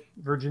benefit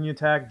Virginia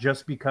Tech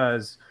just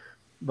because,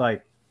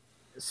 like,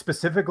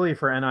 specifically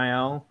for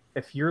NIL,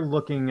 if you're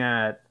looking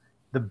at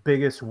the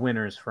biggest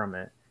winners from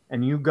it,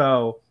 and you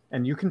go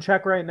and you can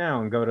check right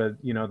now and go to,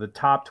 the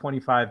top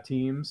 25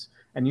 teams,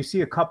 and you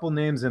see a couple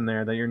names in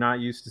there that you're not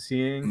used to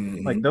seeing.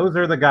 Mm-hmm. Like, those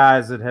are the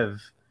guys that have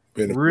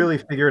really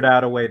figured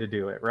out a way to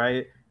do it,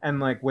 right? And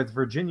like with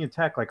Virginia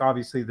Tech, like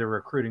obviously they're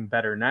recruiting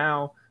better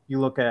now. You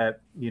look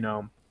at,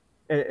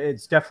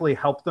 it's definitely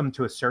helped them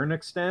to a certain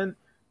extent,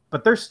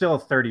 but they're still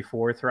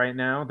 34th right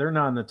now. They're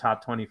not in the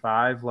top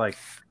 25. Like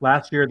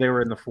last year they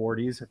were in the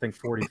 40s, I think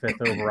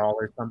 45th overall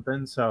or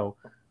something. So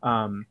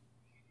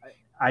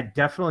I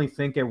definitely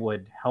think it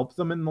would help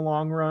them in the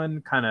long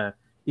run, kind of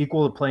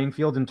equal the playing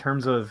field in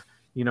terms of,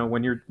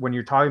 when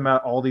you're talking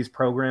about all these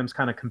programs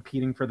kind of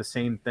competing for the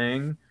same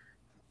thing.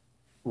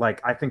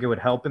 Like, I think it would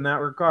help in that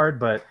regard,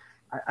 but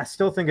I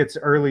still think it's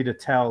early to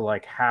tell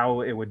like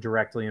how it would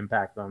directly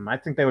impact them. I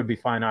think they would be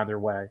fine either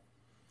way.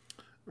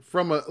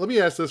 let me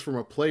ask this from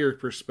a player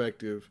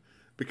perspective,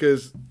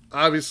 because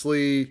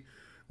obviously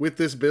with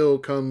this bill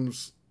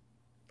comes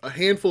a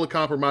handful of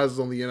compromises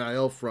on the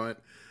NIL front,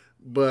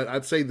 but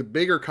I'd say the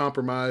bigger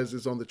compromise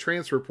is on the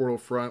transfer portal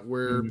front,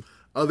 where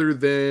other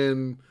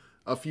than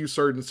a few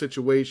certain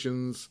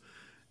situations,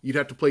 you'd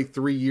have to play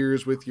 3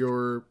 years with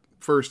your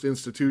first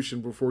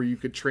institution before you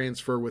could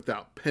transfer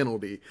without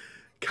penalty.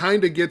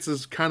 Kind of gets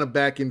us kind of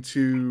back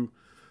into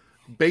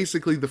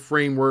basically the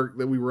framework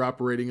that we were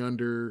operating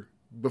under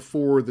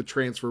before the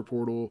transfer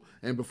portal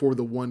and before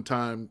the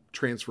one-time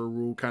transfer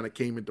rule kind of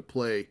came into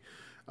play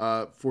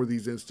for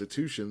these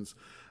institutions.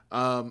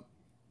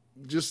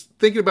 Just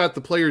thinking about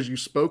the players you've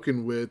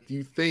spoken with, do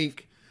you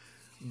think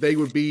they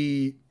would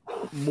be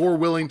more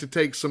willing to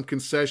take some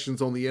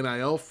concessions on the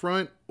NIL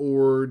front,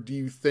 or do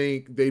you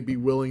think they'd be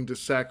willing to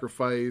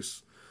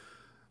sacrifice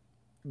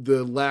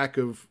the lack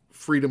of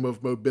freedom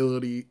of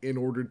mobility in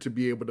order to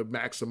be able to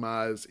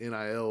maximize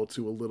NIL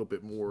to a little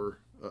bit more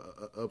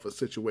of a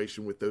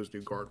situation with those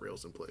new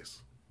guardrails in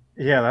place?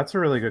 Yeah, that's a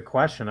really good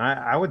question.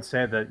 I would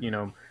say that,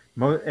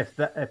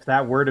 if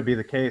that were to be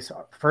the case,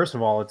 first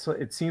of all,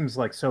 it seems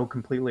like so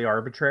completely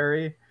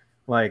arbitrary,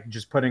 like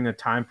just putting a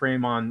time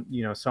frame on,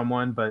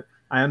 someone. But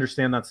I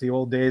understand that's the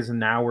old days, and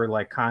now we're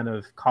like kind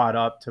of caught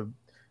up to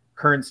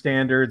current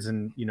standards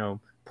and,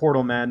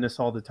 portal madness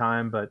all the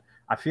time. But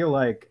I feel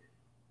like,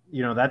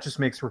 that just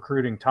makes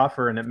recruiting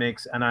tougher, and it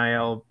makes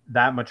NIL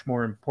that much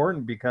more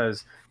important,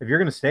 because if you're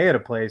going to stay at a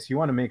place, you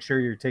want to make sure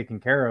you're taken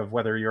care of,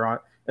 whether you're on,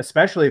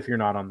 especially if you're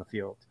not on the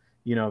field,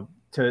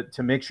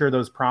 to make sure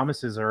those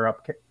promises are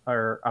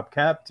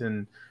upkept.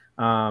 And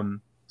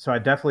so I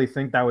definitely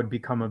think that would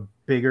become a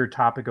bigger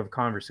topic of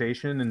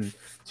conversation. And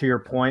to your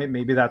point,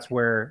 maybe that's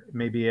where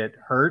maybe it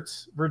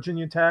hurts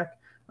Virginia Tech.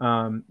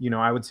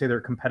 I would say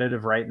they're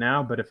competitive right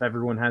now, but if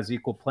everyone has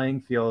equal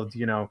playing field,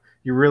 you're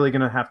really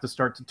going to have to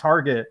start to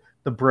target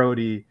the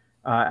Brodie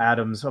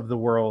Adams of the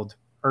world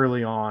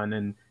early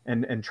on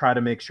and try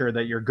to make sure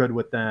that you're good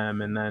with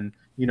them. And then,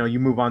 you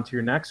move on to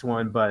your next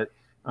one. But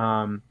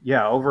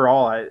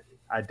overall,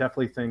 I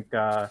definitely think,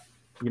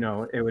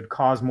 it would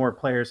cause more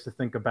players to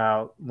think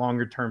about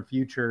longer term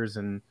futures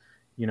and,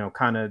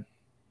 kind of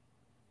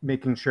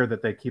making sure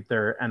that they keep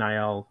their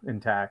NIL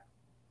intact.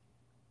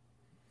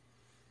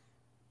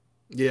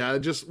 Yeah, I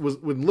just was,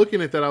 when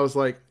looking at that, I was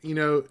like,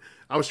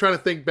 I was trying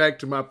to think back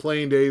to my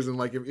playing days, and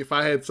like if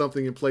I had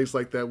something in place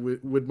like that,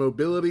 would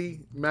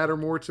mobility matter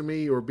more to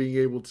me, or being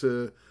able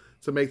to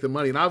make the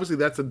money? And obviously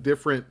that's a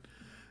different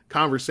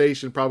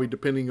conversation, probably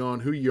depending on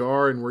who you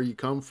are and where you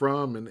come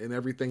from and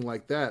everything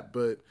like that.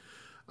 But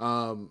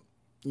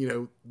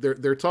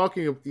they're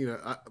talking,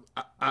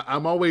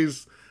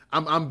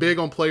 I'm big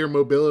on player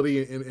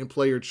mobility and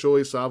player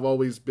choice. So I've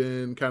always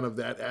been kind of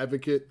that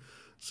advocate.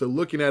 So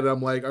looking at it,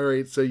 I'm like, all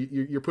right, so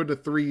you're putting a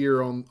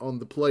 3-year on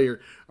the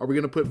player. Are we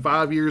going to put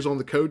 5 years on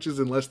the coaches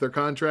unless their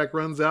contract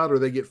runs out or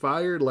they get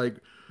fired? Like,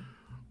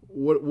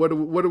 what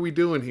are we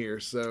doing here?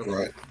 So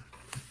right.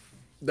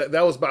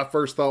 That was my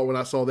first thought when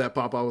I saw that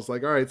pop. I was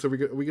like, all right, so are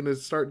we going to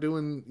start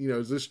doing,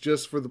 is this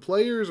just for the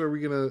players, or are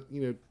we going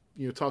to,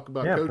 talk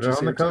about coaches? Put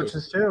on the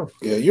coaches too.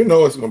 Yeah,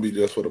 it's going to be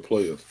just for the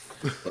players.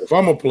 But if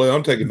I'm a player,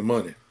 I'm taking the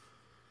money.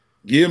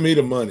 Give me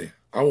the money.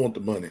 I want the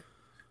money.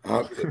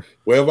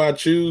 Wherever I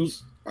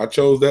choose, I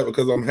chose that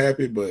because I'm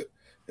happy. But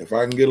if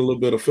I can get a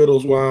little bit of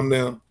fiddles while I'm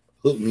down,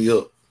 hook me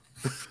up.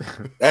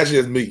 That's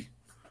just me.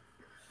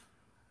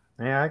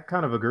 Yeah, I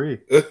kind of agree.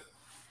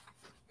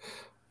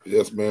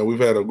 Yes, man. We've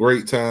had a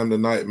great time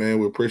tonight, man.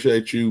 We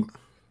appreciate you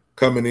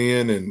coming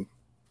in and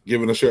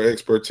giving us your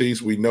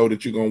expertise. We know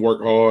that you're going to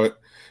work hard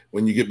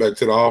when you get back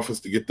to the office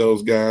to get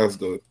those guys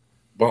to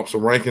bump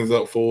some rankings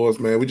up for us,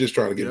 man. We're just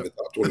trying to get in the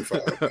top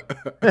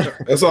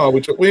 25. That's all.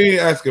 We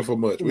ain't asking for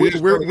much. We're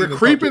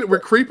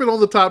creeping on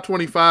the top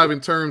 25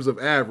 in terms of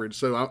average.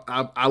 So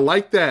I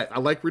like that. I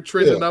like we're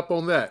trending up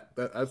on that.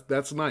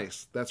 That's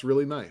nice. That's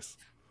really nice.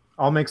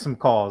 I'll make some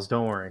calls.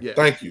 Don't worry. Yeah.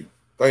 Thank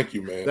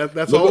you, man.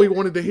 That's all we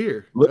wanted to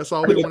hear. That's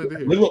all we wanted to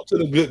hear. Live up to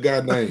the good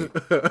guy name.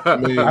 I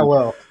mean, I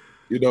will.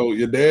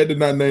 Your dad did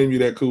not name you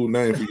that cool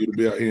name for you to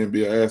be out here and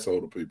be an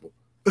asshole to people.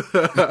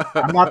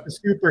 I'm not the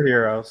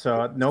superhero,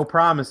 so no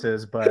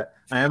promises, but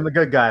I am the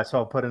good guy, so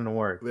I'll put in the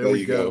work. There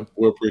we go.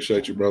 We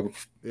appreciate you, brother.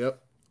 Yep.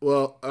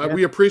 Well,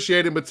 we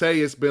appreciate it,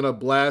 Matej. It's been a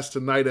blast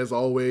tonight, as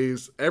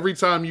always. Every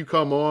time you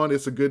come on,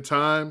 it's a good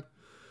time,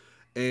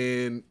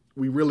 and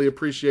we really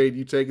appreciate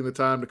you taking the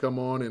time to come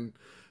on and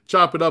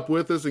chop it up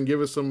with us and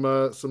give us some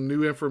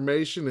new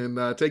information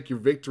and take your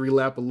victory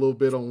lap a little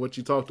bit on what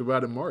you talked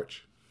about in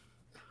March.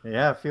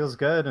 Yeah, it feels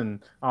good, and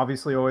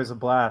obviously always a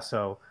blast,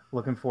 so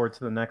looking forward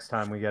to the next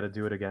time we got to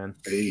do it again.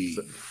 Hey.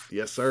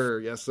 Yes, sir.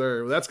 Yes,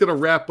 sir. Well, that's going to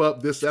wrap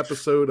up this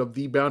episode of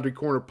the Boundary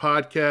Corner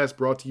podcast,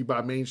 brought to you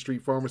by Main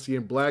Street Pharmacy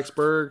in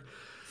Blacksburg.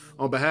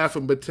 On behalf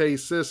of Matej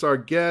Sis, our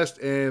guest,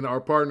 and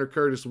our partner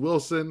Curtis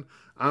Wilson,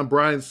 I'm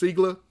Brian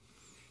Siegler.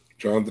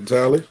 Jonathan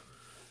Talley.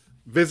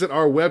 Visit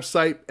our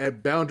website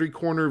at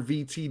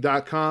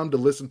boundarycornervt.com to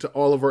listen to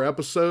all of our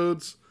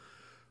episodes.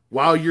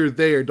 While you're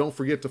there, don't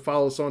forget to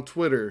follow us on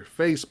Twitter,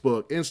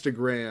 Facebook,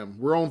 Instagram.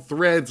 We're on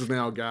Threads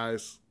now,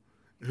 guys.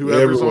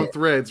 Whoever's on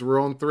Threads,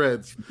 we're on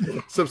Threads.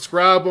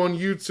 Subscribe on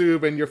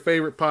YouTube and your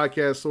favorite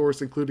podcast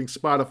source, including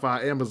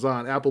Spotify,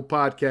 Amazon, Apple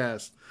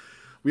Podcasts.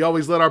 We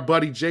always let our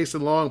buddy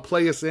Jason Long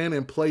play us in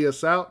and play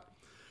us out.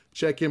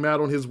 Check him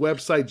out on his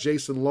website,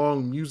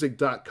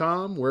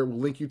 jasonlongmusic.com, where it will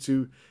link you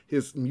to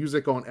his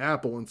music on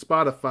Apple and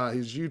Spotify,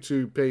 his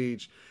YouTube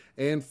page,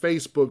 and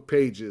Facebook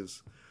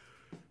pages.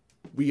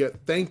 We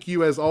thank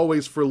you, as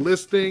always, for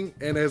listening.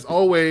 And as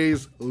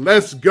always,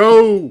 let's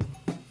go!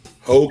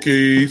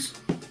 Hokies!